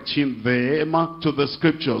redirecting them to the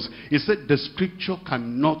scriptures. He said the scripture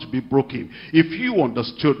cannot be broken. If you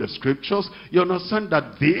understood the scriptures, you understand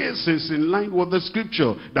that this is in line with the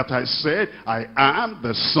scripture, that I said, I am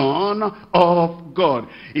the Son of God.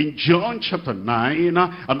 In John chapter 9,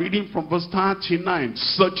 I'm reading from verse 39.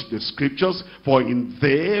 Search the scriptures, for in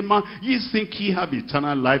them ye think ye have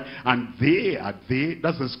eternal life, and they are they,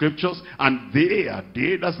 that's the scriptures, and they are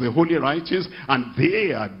they, that's the holy writings, and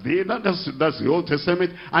they are they, that's the Old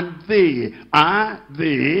Testament, and they are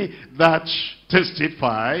they that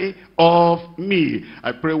testify of me.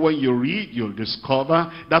 I pray when you read, you'll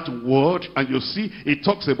discover that word, and you'll see it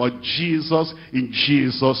talks about Jesus in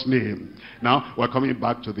Jesus' name. Now, we're coming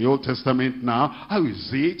back to the Old Testament now. How is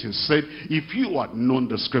it? He said, if you had known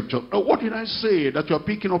the scripture. What did I say? That you're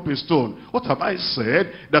picking up a stone. What have I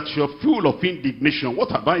said? That you're full of indignation. What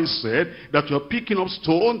have I said? That you're picking up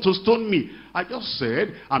stone to stone me. I just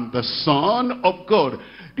said, I'm the Son of God.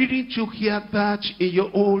 Didn't you hear that in your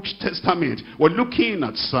Old Testament? We're looking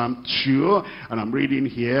at Psalm 2, and I'm reading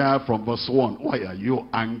here from verse 1. Why are you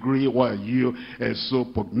angry? Why are you so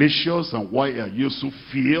pugnacious? And why are you so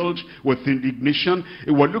filled with indignation?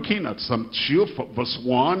 We're looking at Psalm 2, verse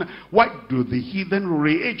 1. Why do the heathen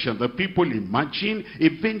rage and the people imagine a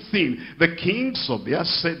vain thing? The kings of the earth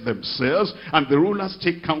set themselves, and the rulers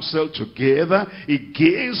take counsel together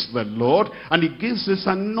against the Lord and against his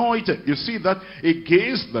anointed. You see that?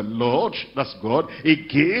 Against the Lord, that's God,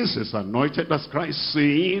 against his anointed, that's Christ,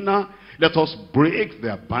 saying, let us break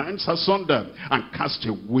their bands asunder and cast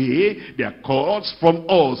away their cords from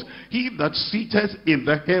us. He that sitteth in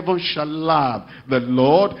the heavens shall laugh, the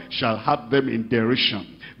Lord shall have them in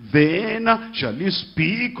derision. Then shall he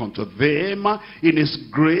speak unto them in his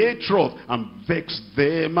great wrath, and vex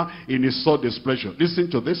them in his sore displeasure. Listen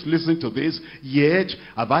to this, listen to this. Yet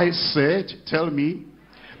have I said, tell me,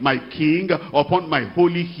 my king, upon my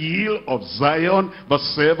holy hill of Zion, verse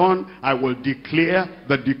 7, I will declare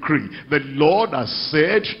the decree. The Lord has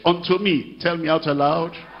said unto me, tell me out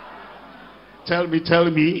aloud. Tell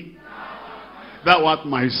me. Thou art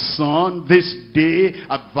my son, this day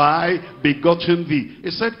have I begotten thee. He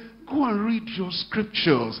said, go and read your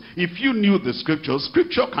scriptures. If you knew the scriptures,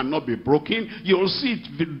 scripture cannot be broken. You'll see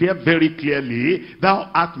it there very clearly. Thou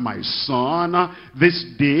art my son, this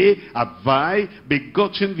day have I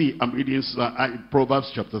begotten thee. I'm reading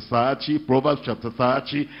Proverbs chapter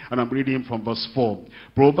 30, and I'm reading from verse 4.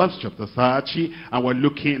 Proverbs chapter 30, and we're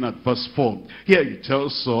looking at verse 4. Here it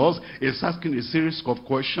tells us, it's asking a series of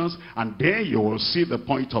questions, and then you will see the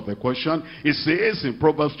point of the question. It says in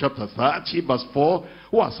Proverbs chapter 30, verse 4,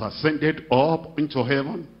 who has ascended up into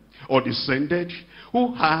heaven, or descended?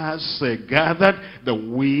 Who has gathered the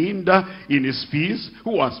wind in his fist?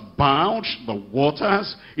 Who has bound the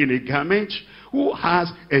waters in a garment? Who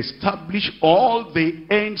has established all the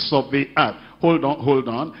ends of the earth? Hold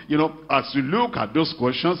on. You know, as you look at those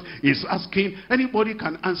questions, it's asking, anybody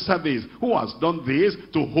can answer this. Who has done this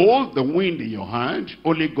to hold the wind in your hand?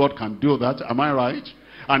 Only God can do that. Am I right?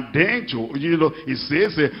 And then, it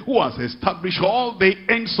says, who has established all the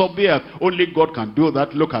ends of the earth? Only God can do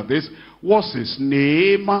that. Look at this. What's his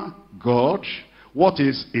name? God. What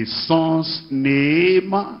is his son's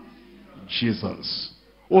name? Jesus.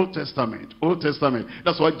 Old Testament.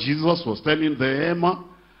 That's what Jesus was telling them.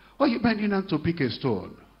 Why are you bending down to pick a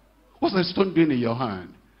stone? What's the stone doing in your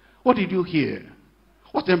hand? What did you hear?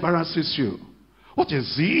 What embarrasses you? What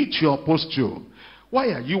is it you're opposed to? Why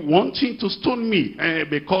are you wanting to stone me?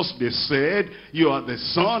 Because they said you are the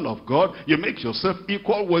Son of God. You make yourself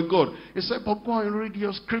equal with God. He said, but go and read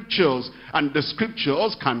your scriptures. And the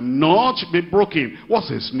scriptures cannot be broken. What's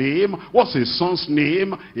his name? What's his son's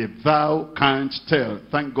name? If thou can't tell.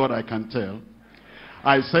 Thank God I can tell.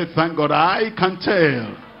 I said, thank God I can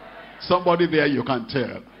tell. Somebody there, you can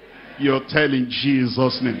tell. You're telling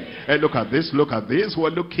Jesus' name. Hey, look at this. We're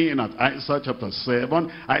looking at Isaiah chapter 7.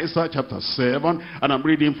 And I'm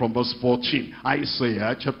reading from verse 14.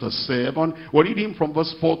 Isaiah chapter 7. We're reading from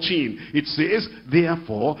verse 14. It says,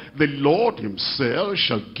 therefore, the Lord himself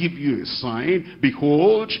shall give you a sign.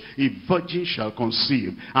 Behold, a virgin shall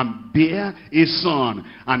conceive and bear a son.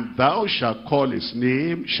 And thou shalt call his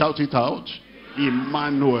name. Shout it out.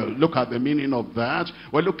 Emmanuel. Look at the meaning of that.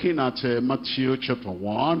 We're looking at Matthew chapter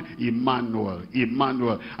 1.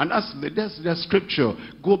 Emmanuel. And that's the scripture.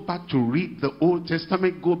 Go back to read the Old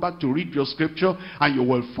Testament. Go back to read your scripture, and you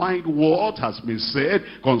will find what has been said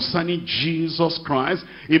concerning Jesus Christ.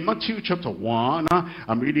 In Matthew chapter 1,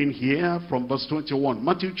 I'm reading here from verse 21.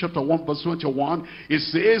 Matthew chapter 1 verse 21. It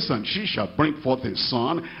says, and she shall bring forth a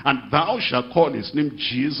son, and thou shalt call his name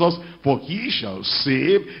Jesus, for he shall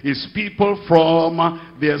save his people from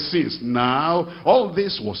their sins. Now, all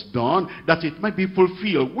this was done that it might be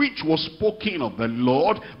fulfilled, which was spoken of the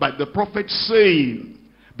Lord by the prophet, saying,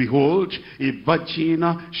 behold, a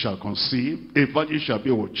virgin shall conceive, a virgin shall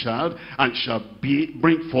be with child, and shall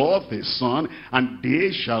bring forth a son, and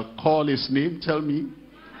they shall call his name, tell me,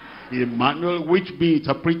 Emmanuel, which being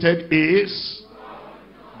interpreted is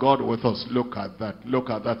God with us. Look at that. Look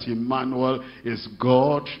at that. Emmanuel is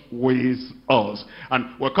God with us.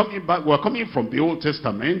 And we're coming back. We're coming from the Old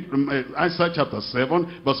Testament, Isaiah chapter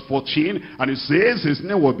 7, verse 14. And it says his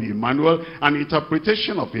name will be Emmanuel. And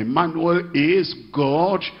interpretation of Emmanuel is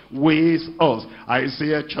God with us.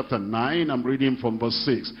 Isaiah chapter 9, I'm reading from verse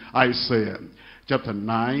 6. Isaiah chapter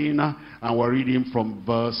 9, and we're reading from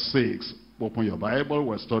verse 6. Open your Bible,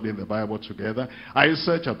 we're studying the Bible together.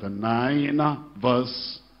 Isaiah chapter 9,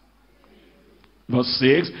 verse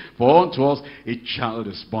 6. For unto us a child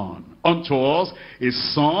is born, unto us a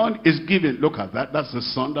son is given. Look at that, that's the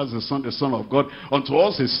son, the son of God. Unto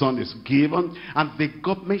us a son is given, and the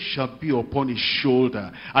government shall be upon his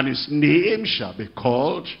shoulder, and his name shall be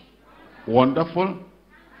called Wonderful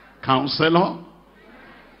Counselor.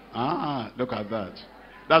 Look at that.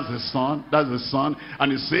 That's the son, that's the son.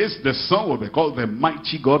 And it says the son will be called the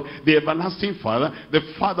mighty God, the everlasting Father, the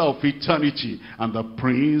Father of eternity, and the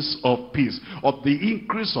Prince of peace. Of the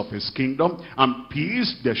increase of his kingdom and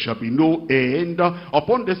peace there shall be no end,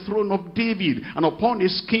 upon the throne of David and upon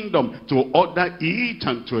his kingdom, to order it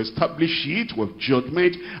and to establish it with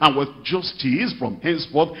judgment and with justice from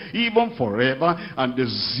henceforth, even forever. And the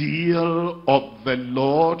zeal of the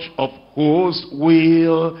Lord of hosts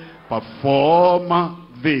will perform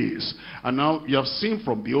this. And now you have seen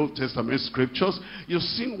from the Old Testament scriptures, you've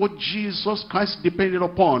seen what Jesus Christ depended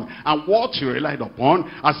upon and what he relied upon,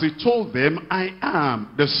 as he told them, I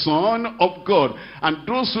am the Son of God, and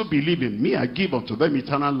those who believe in me I give unto them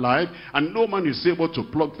eternal life, and no man is able to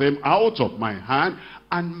pluck them out of my hand.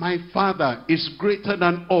 And my Father is greater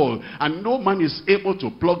than all, and no man is able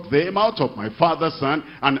to pluck them out of my Father's hand,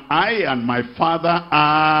 and I and my Father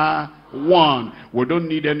are one. We don't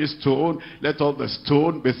need any stone. Let all the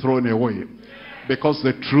stone be thrown away, because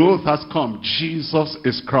the truth has come. Jesus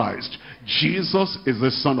is Christ. Jesus is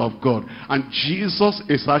the Son of God, and Jesus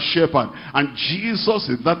is our shepherd, and Jesus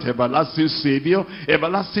is that everlasting Savior,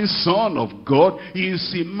 everlasting Son of God. He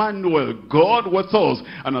is Emmanuel, God with us,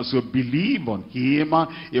 and as you believe on him,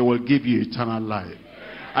 he will give you eternal life.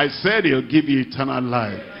 I said he'll give you eternal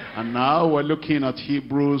life. And now we're looking at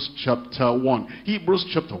Hebrews chapter 1. Hebrews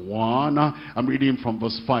chapter 1, I'm reading from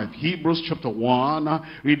verse 5. Hebrews chapter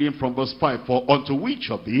 1, reading from verse 5. For unto which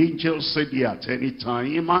of the angels said he at any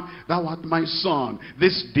time, Thou art my son,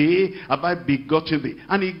 this day have I begotten thee.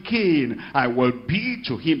 And again, I will be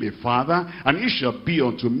to him a father, and he shall be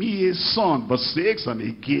unto me a son. Verse 6, and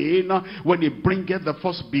again, when he bringeth the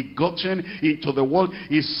first begotten into the world,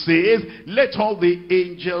 he says, Let all the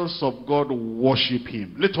angels of God worship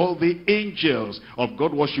him. Let all the angels of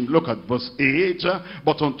God worship him. Look at verse 8.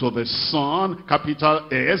 But unto the Son, capital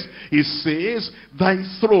S, he says, Thy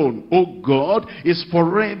throne, O God, is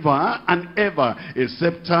forever and ever. A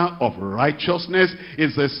scepter of righteousness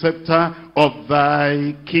is the scepter of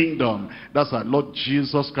thy kingdom. That's our Lord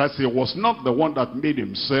Jesus Christ. He was not the one that made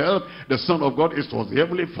himself the Son of God. It was the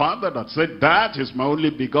Heavenly Father that said, That is my only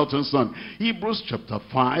begotten Son. Hebrews chapter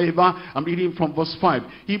 5, I'm reading from verse 5.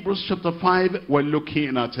 Hebrews chapter 5, we're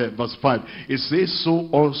looking at verse 5. It says, So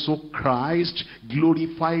also Christ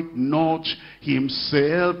glorified not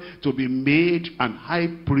himself to be made an high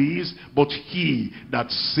priest, but he that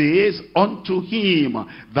says unto him,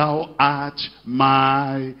 Thou art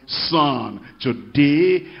my Son,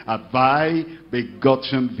 today have I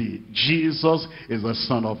begotten thee. Jesus is the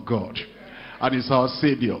Son of God, and is our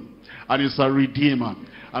Savior, and is our Redeemer.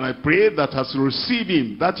 And I pray that as you receive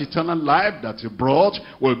him, that eternal life that he brought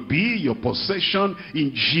will be your possession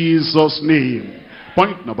in Jesus' name.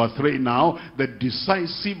 Point number 3 now, the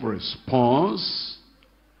decisive response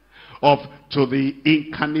to the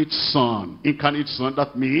incarnate Son. Incarnate Son,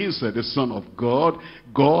 that means the Son of God.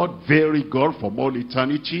 God, very God from all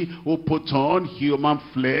eternity, who put on human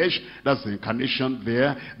flesh. That's the incarnation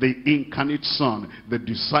there. The incarnate Son, the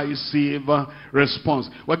decisive response.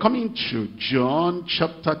 We're coming to John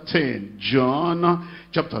chapter 10. John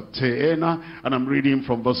chapter 10, and I'm reading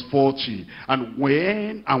from verse 40. And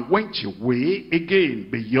went away again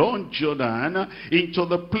beyond Jordan into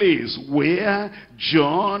the place where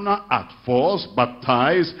John at first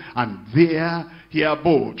baptized, and there he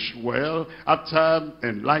abode. Well, after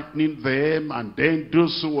enlightening them, and then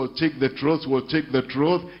those who will take the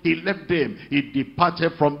truth, he left them. He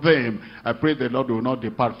departed from them. I pray the Lord will not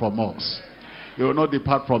depart from us. He will not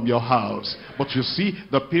depart from your house. But you see,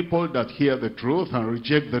 the people that hear the truth and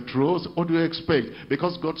reject the truth, what do you expect?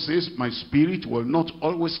 Because God says, my spirit will not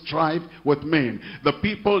always strive with men. The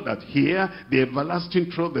people that hear the everlasting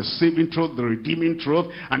truth, the saving truth, the redeeming truth,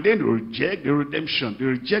 and then reject the redemption, they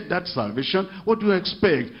reject that salvation, what do you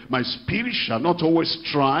expect? My spirit shall not always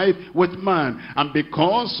strive with man. And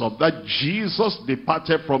because of that, Jesus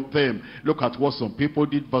departed from them. Look at what some people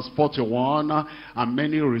did, verse 41. And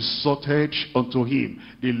many resorted unto him.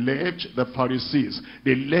 They left the Pharisees.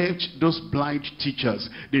 They left those blind teachers.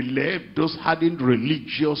 They left those hardened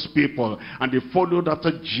religious people. And they followed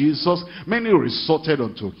after Jesus. Many resorted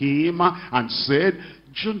unto him and said,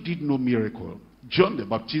 John did no miracle. John the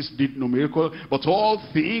Baptist did no miracle, but all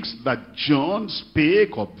things that John spake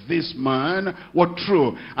of this man were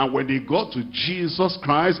true. And when they got to Jesus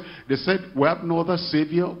Christ, they said, we have no other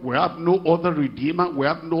Savior, we have no other Redeemer, we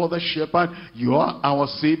have no other Shepherd. You are our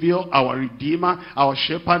Savior, our Redeemer, our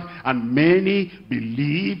Shepherd. And many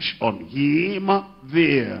believed on him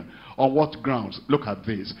there. On what grounds? Look at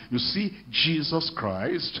this. You see, Jesus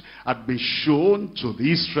Christ had been shown to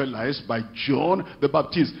the Israelites by John the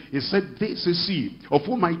Baptist. He said, this is he of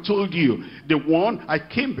whom I told you, the one I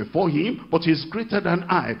came before him, but he is greater than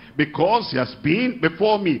I, because he has been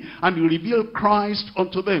before me. And he revealed Christ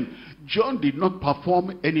unto them. John did not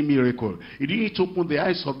perform any miracle. He didn't open the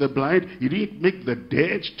eyes of the blind. He didn't make the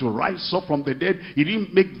dead to rise up from the dead. He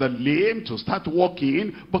didn't make the lame to start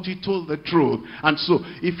walking, but he told the truth. And so,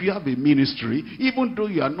 if you have a ministry, even though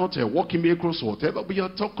you are not working miracles or whatever, but you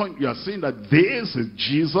are saying that this is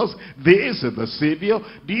Jesus, this is the Savior,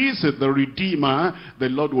 this is the Redeemer, the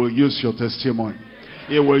Lord will use your testimony.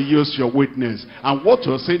 He will use your witness. And what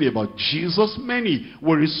you're saying about Jesus, many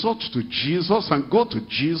will resort to Jesus and go to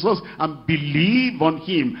Jesus and believe on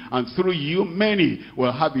him. And through you, many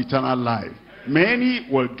will have eternal life. Many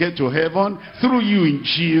will get to heaven through you in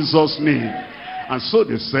Jesus' name. And so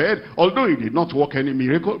they said, although he did not work any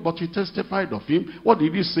miracle, but he testified of him. What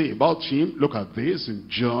did he say about him? Look at this in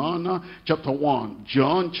John chapter 1.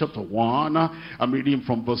 John chapter 1, I'm reading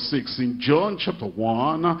from verse 6. In John chapter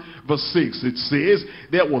 1, verse 6, it says,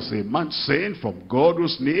 there was a man sent from God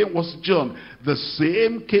whose name was John. The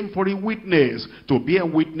same came for a witness, to be a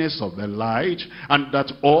witness of the light, and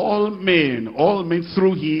that all men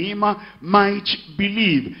through him might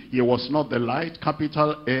believe. He was not the light,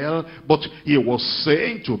 capital L, but he was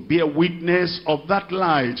sent to be a witness of that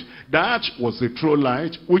light. That was the true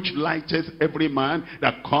light, which lighteth every man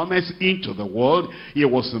that cometh into the world. He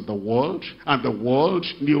was in the world, and the world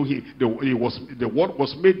knew him. The world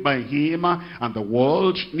was made by him, and the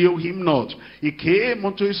world knew him not. He came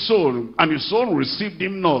unto his soul, and his soul received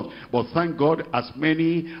him not. But thank God, as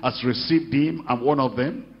many as received him, I'm one of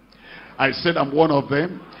them. I said I'm one of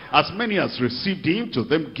them. As many as received him, to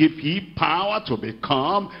them give he power to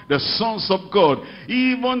become the sons of God,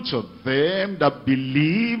 even to them that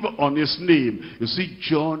believe on his name. You see,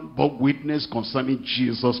 John bore witness concerning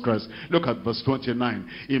Jesus Christ. Look at verse 29.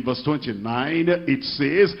 In verse 29, it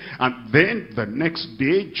says, and then the next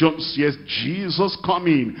day, John sees Jesus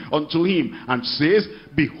coming unto him, and says,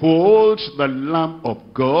 behold the Lamb of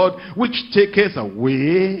God, which taketh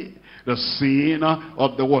away the sin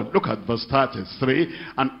of the world. Look at verse 33.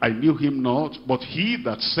 And I knew him not, but he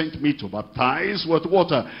that sent me to baptize with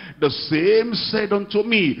water, the same said unto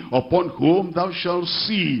me, upon whom thou shalt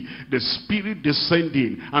see the Spirit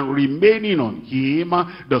descending and remaining on him,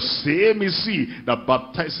 the same is he that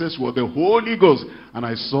baptizes with the Holy Ghost. And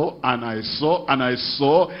I saw, and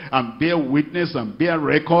bear witness and bear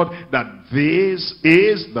record that this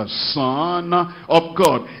is the Son of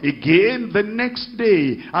God. Again, the next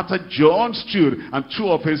day, after John stood and two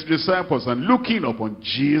of his disciples, and looking upon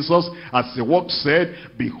Jesus as he walked, said,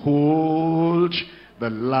 behold the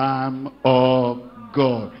Lamb of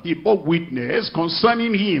God. He bore witness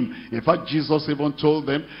concerning him. In fact, Jesus even told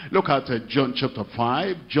them, look at John chapter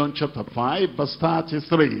 5, verse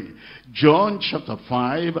 33. John chapter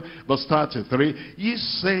 5, verse 33. Ye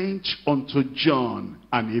sent unto John,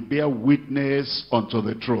 and he bare witness unto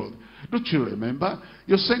the truth. Don't you remember?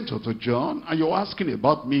 You sent unto John, and you're asking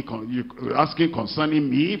about me, you're asking concerning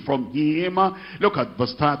me from him. Look at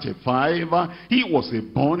verse 35. He was a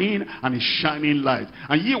burning and a shining light,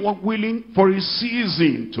 and ye were willing for a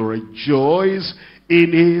season to rejoice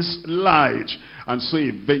in his light. And so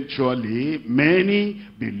eventually, many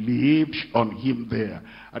believed on him there.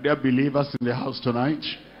 Are there believers in the house tonight?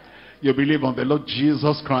 You believe on the Lord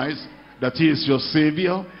Jesus Christ, that he is your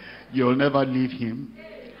Savior. You'll never leave him,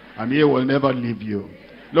 and he will never leave you.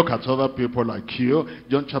 Look at other people like you.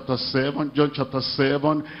 John chapter 7,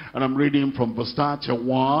 and I'm reading from verse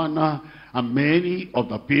 31. And many of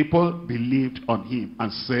the people believed on him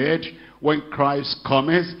and said, when Christ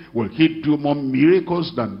cometh, will he do more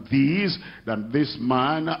miracles than these, than this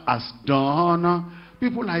man has done?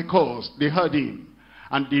 People like us, they heard him.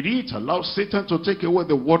 And they didn't allow Satan to take away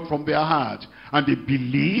the word from their heart. And they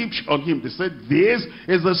believed on him. They said, this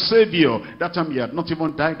is the Savior. That time he had not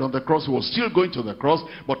even died on the cross. He was still going to the cross.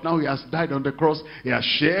 But now he has died on the cross. He has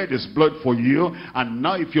shed his blood for you. And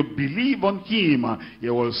now if you believe on him, he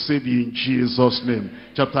will save you in Jesus' name.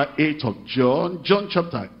 Chapter 8 of John. John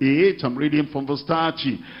chapter 8. I'm reading from verse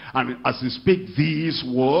 30. And as he spake these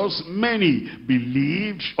words, many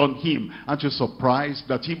believed on him. Aren't you surprised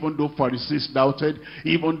that even though Pharisees doubted,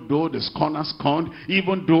 even though the scorners scorned,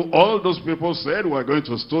 even though all those people said we're going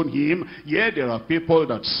to stone him, yet there are people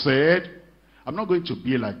that said, I'm not going to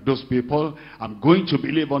be like those people. I'm going to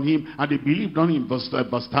believe on him. And they believed on him. Verse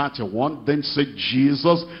 31. Then said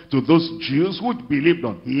Jesus to those Jews who believed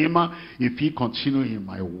on him, if ye continue in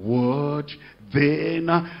my word, then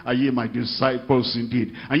are ye my disciples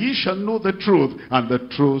indeed. And ye shall know the truth, and the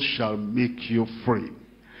truth shall make you free.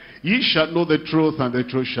 Ye shall know the truth, and the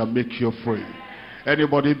truth shall make you free.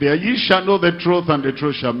 Anybody there? Ye shall know the truth, and the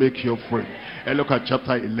truth shall make you free. And look at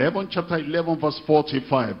chapter 11 verse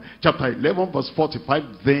 45. Chapter 11 verse 45.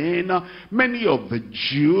 Then many of the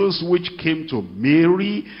Jews which came to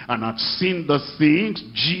Mary and had seen the things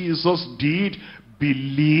Jesus did,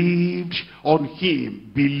 believed on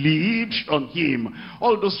him. Believed on him.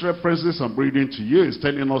 All those references I'm reading to you is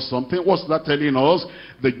telling us something. What's that telling us?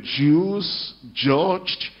 The Jews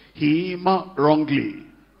judged him wrongly,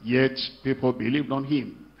 yet people believed on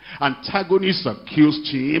him. Antagonists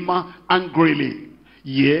accused him angrily,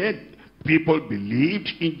 yet people believed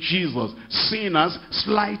in Jesus. Sinners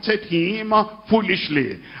slighted him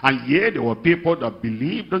foolishly, and yet there were people that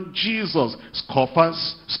believed on Jesus.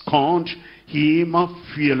 Scoffers scorned him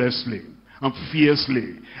fearlessly and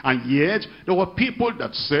fiercely. And yet there were people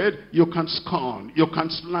that said, you can scorn, you can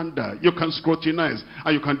slander, you can scrutinize,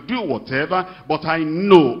 and you can do whatever, but I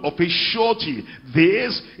know of a surety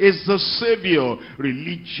this is the Savior.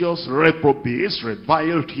 Religious reprobates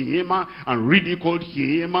reviled him and ridiculed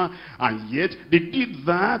him, and yet they did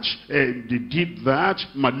that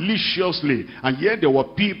maliciously, and yet there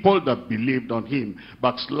were people that believed on him.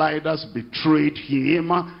 Backsliders betrayed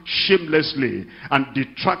him shamelessly, and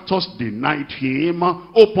detractors denied him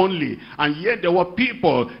openly. And yet there were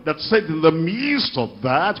people that said in the midst of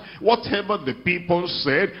that, whatever the people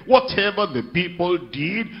said, whatever the people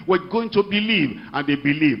did, we're going to believe. And they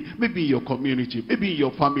believed. Maybe in your community, maybe in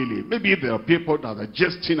your family, maybe there are people that are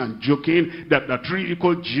jesting and joking, that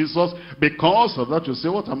ridicule Jesus. Because of that, you say,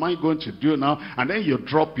 what am I going to do now? And then you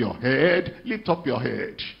drop your head. Lift up your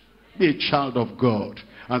head. Be a child of God.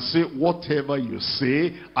 And say, whatever you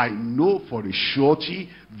say, I know for a surety,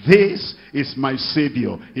 this is my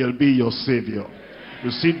Savior. He'll be your Savior.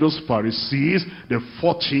 You see, those Pharisees, they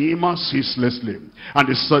fought him ceaselessly. And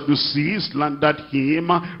the Sadducees slandered him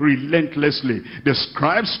relentlessly. The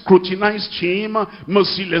scribes scrutinized him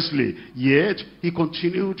mercilessly. Yet, he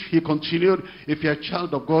continued. If you're a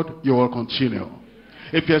child of God, you will continue.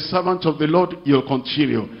 If you're a servant of the Lord, you'll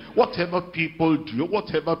continue. Whatever people do,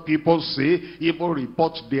 whatever people say, evil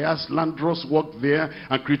reports there, slanderous work there,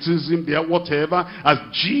 and criticism there, whatever, as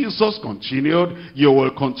Jesus continued, you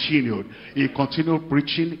will continue. He continued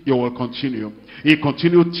preaching, you will continue. He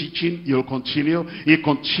continued teaching, you'll continue. He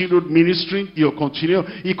continued ministering, you'll continue.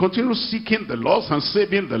 He continued seeking the lost and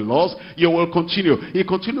saving the lost, you will continue. He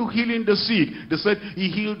continued healing the sick. They said he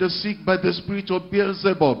healed the sick by the spirit of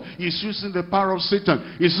Beelzebub. He's using the power of Satan.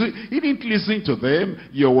 He didn't listen to them,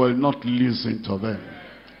 you will not listen to them.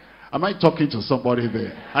 Am I talking to somebody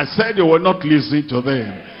there? I said you will not listen to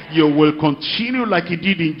them. You will continue like he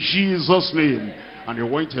did in Jesus' name. And he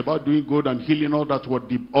went about doing good and healing all that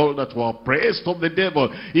were oppressed of the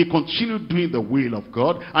devil. He continued doing the will of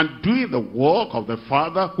God and doing the work of the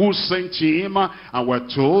Father who sent him. And we're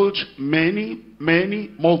told many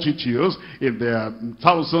multitudes, in their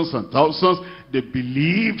thousands and thousands, they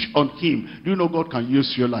believed on him. Do you know God can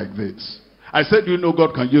use you like this? I said, you know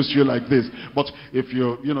God can use you like this. But if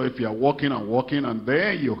you're walking and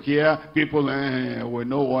there you hear people, we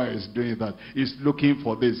know why he's doing that. He's looking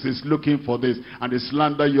for this, he's looking for this. And they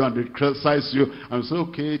slander you and they criticize you. And say,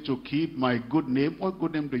 okay, to keep my good name, what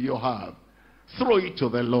good name do you have? Throw it to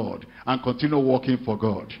the Lord and continue working for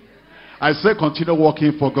God. I said, continue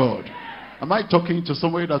working for God. Am I talking to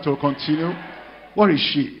somebody that will continue? What is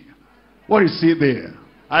she? What is he there?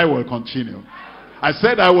 I will continue. I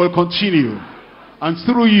said I will continue. And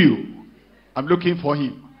through you, I'm looking for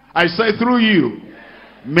him. I say through you,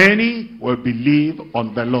 many will believe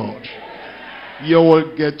on the Lord. You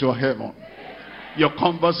will get to heaven. Your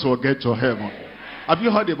converts will get to heaven. Have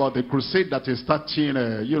you heard about the crusade that is starting,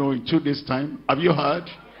 in 2 days' time? Have you heard?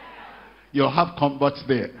 You'll have converts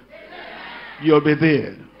there. You'll be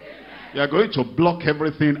there. You're going to block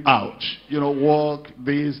everything out. Walk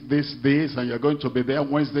this, and you're going to be there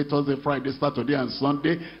Wednesday, Thursday, Friday, Saturday, and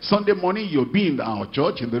Sunday. Sunday morning, you'll be in our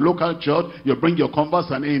church, in the local church. You bring your converts,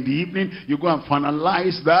 and in the evening, you go and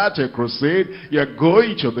finalize that crusade. You're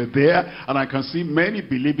going to be there, and I can see many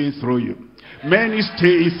believing through you. Many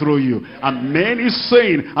stay through you, and many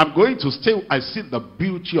saying, I'm going to stay. I see the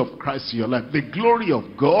beauty of Christ in your life, the glory of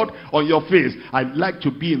God on your face. I'd like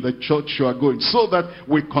to be in the church you are going, so that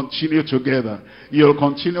we continue together. You'll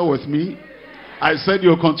continue with me. I said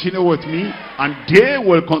you'll continue with me, and they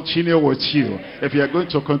will continue with you. If you're going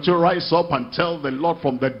to continue, rise up and tell the Lord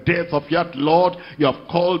from the depth of your heart, Lord, you have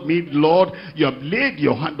called me, Lord, you have laid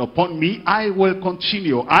your hand upon me, I will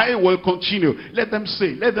continue. I will continue. Let them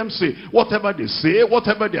say, whatever they say,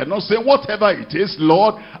 whatever they are not saying, whatever it is,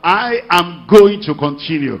 Lord, I am going to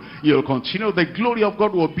continue. You'll continue. The glory of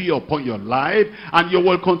God will be upon your life, and you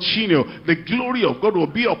will continue. The glory of God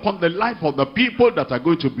will be upon the life of the people that are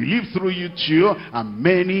going to believe through you too. And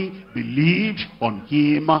many believed on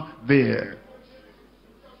him there.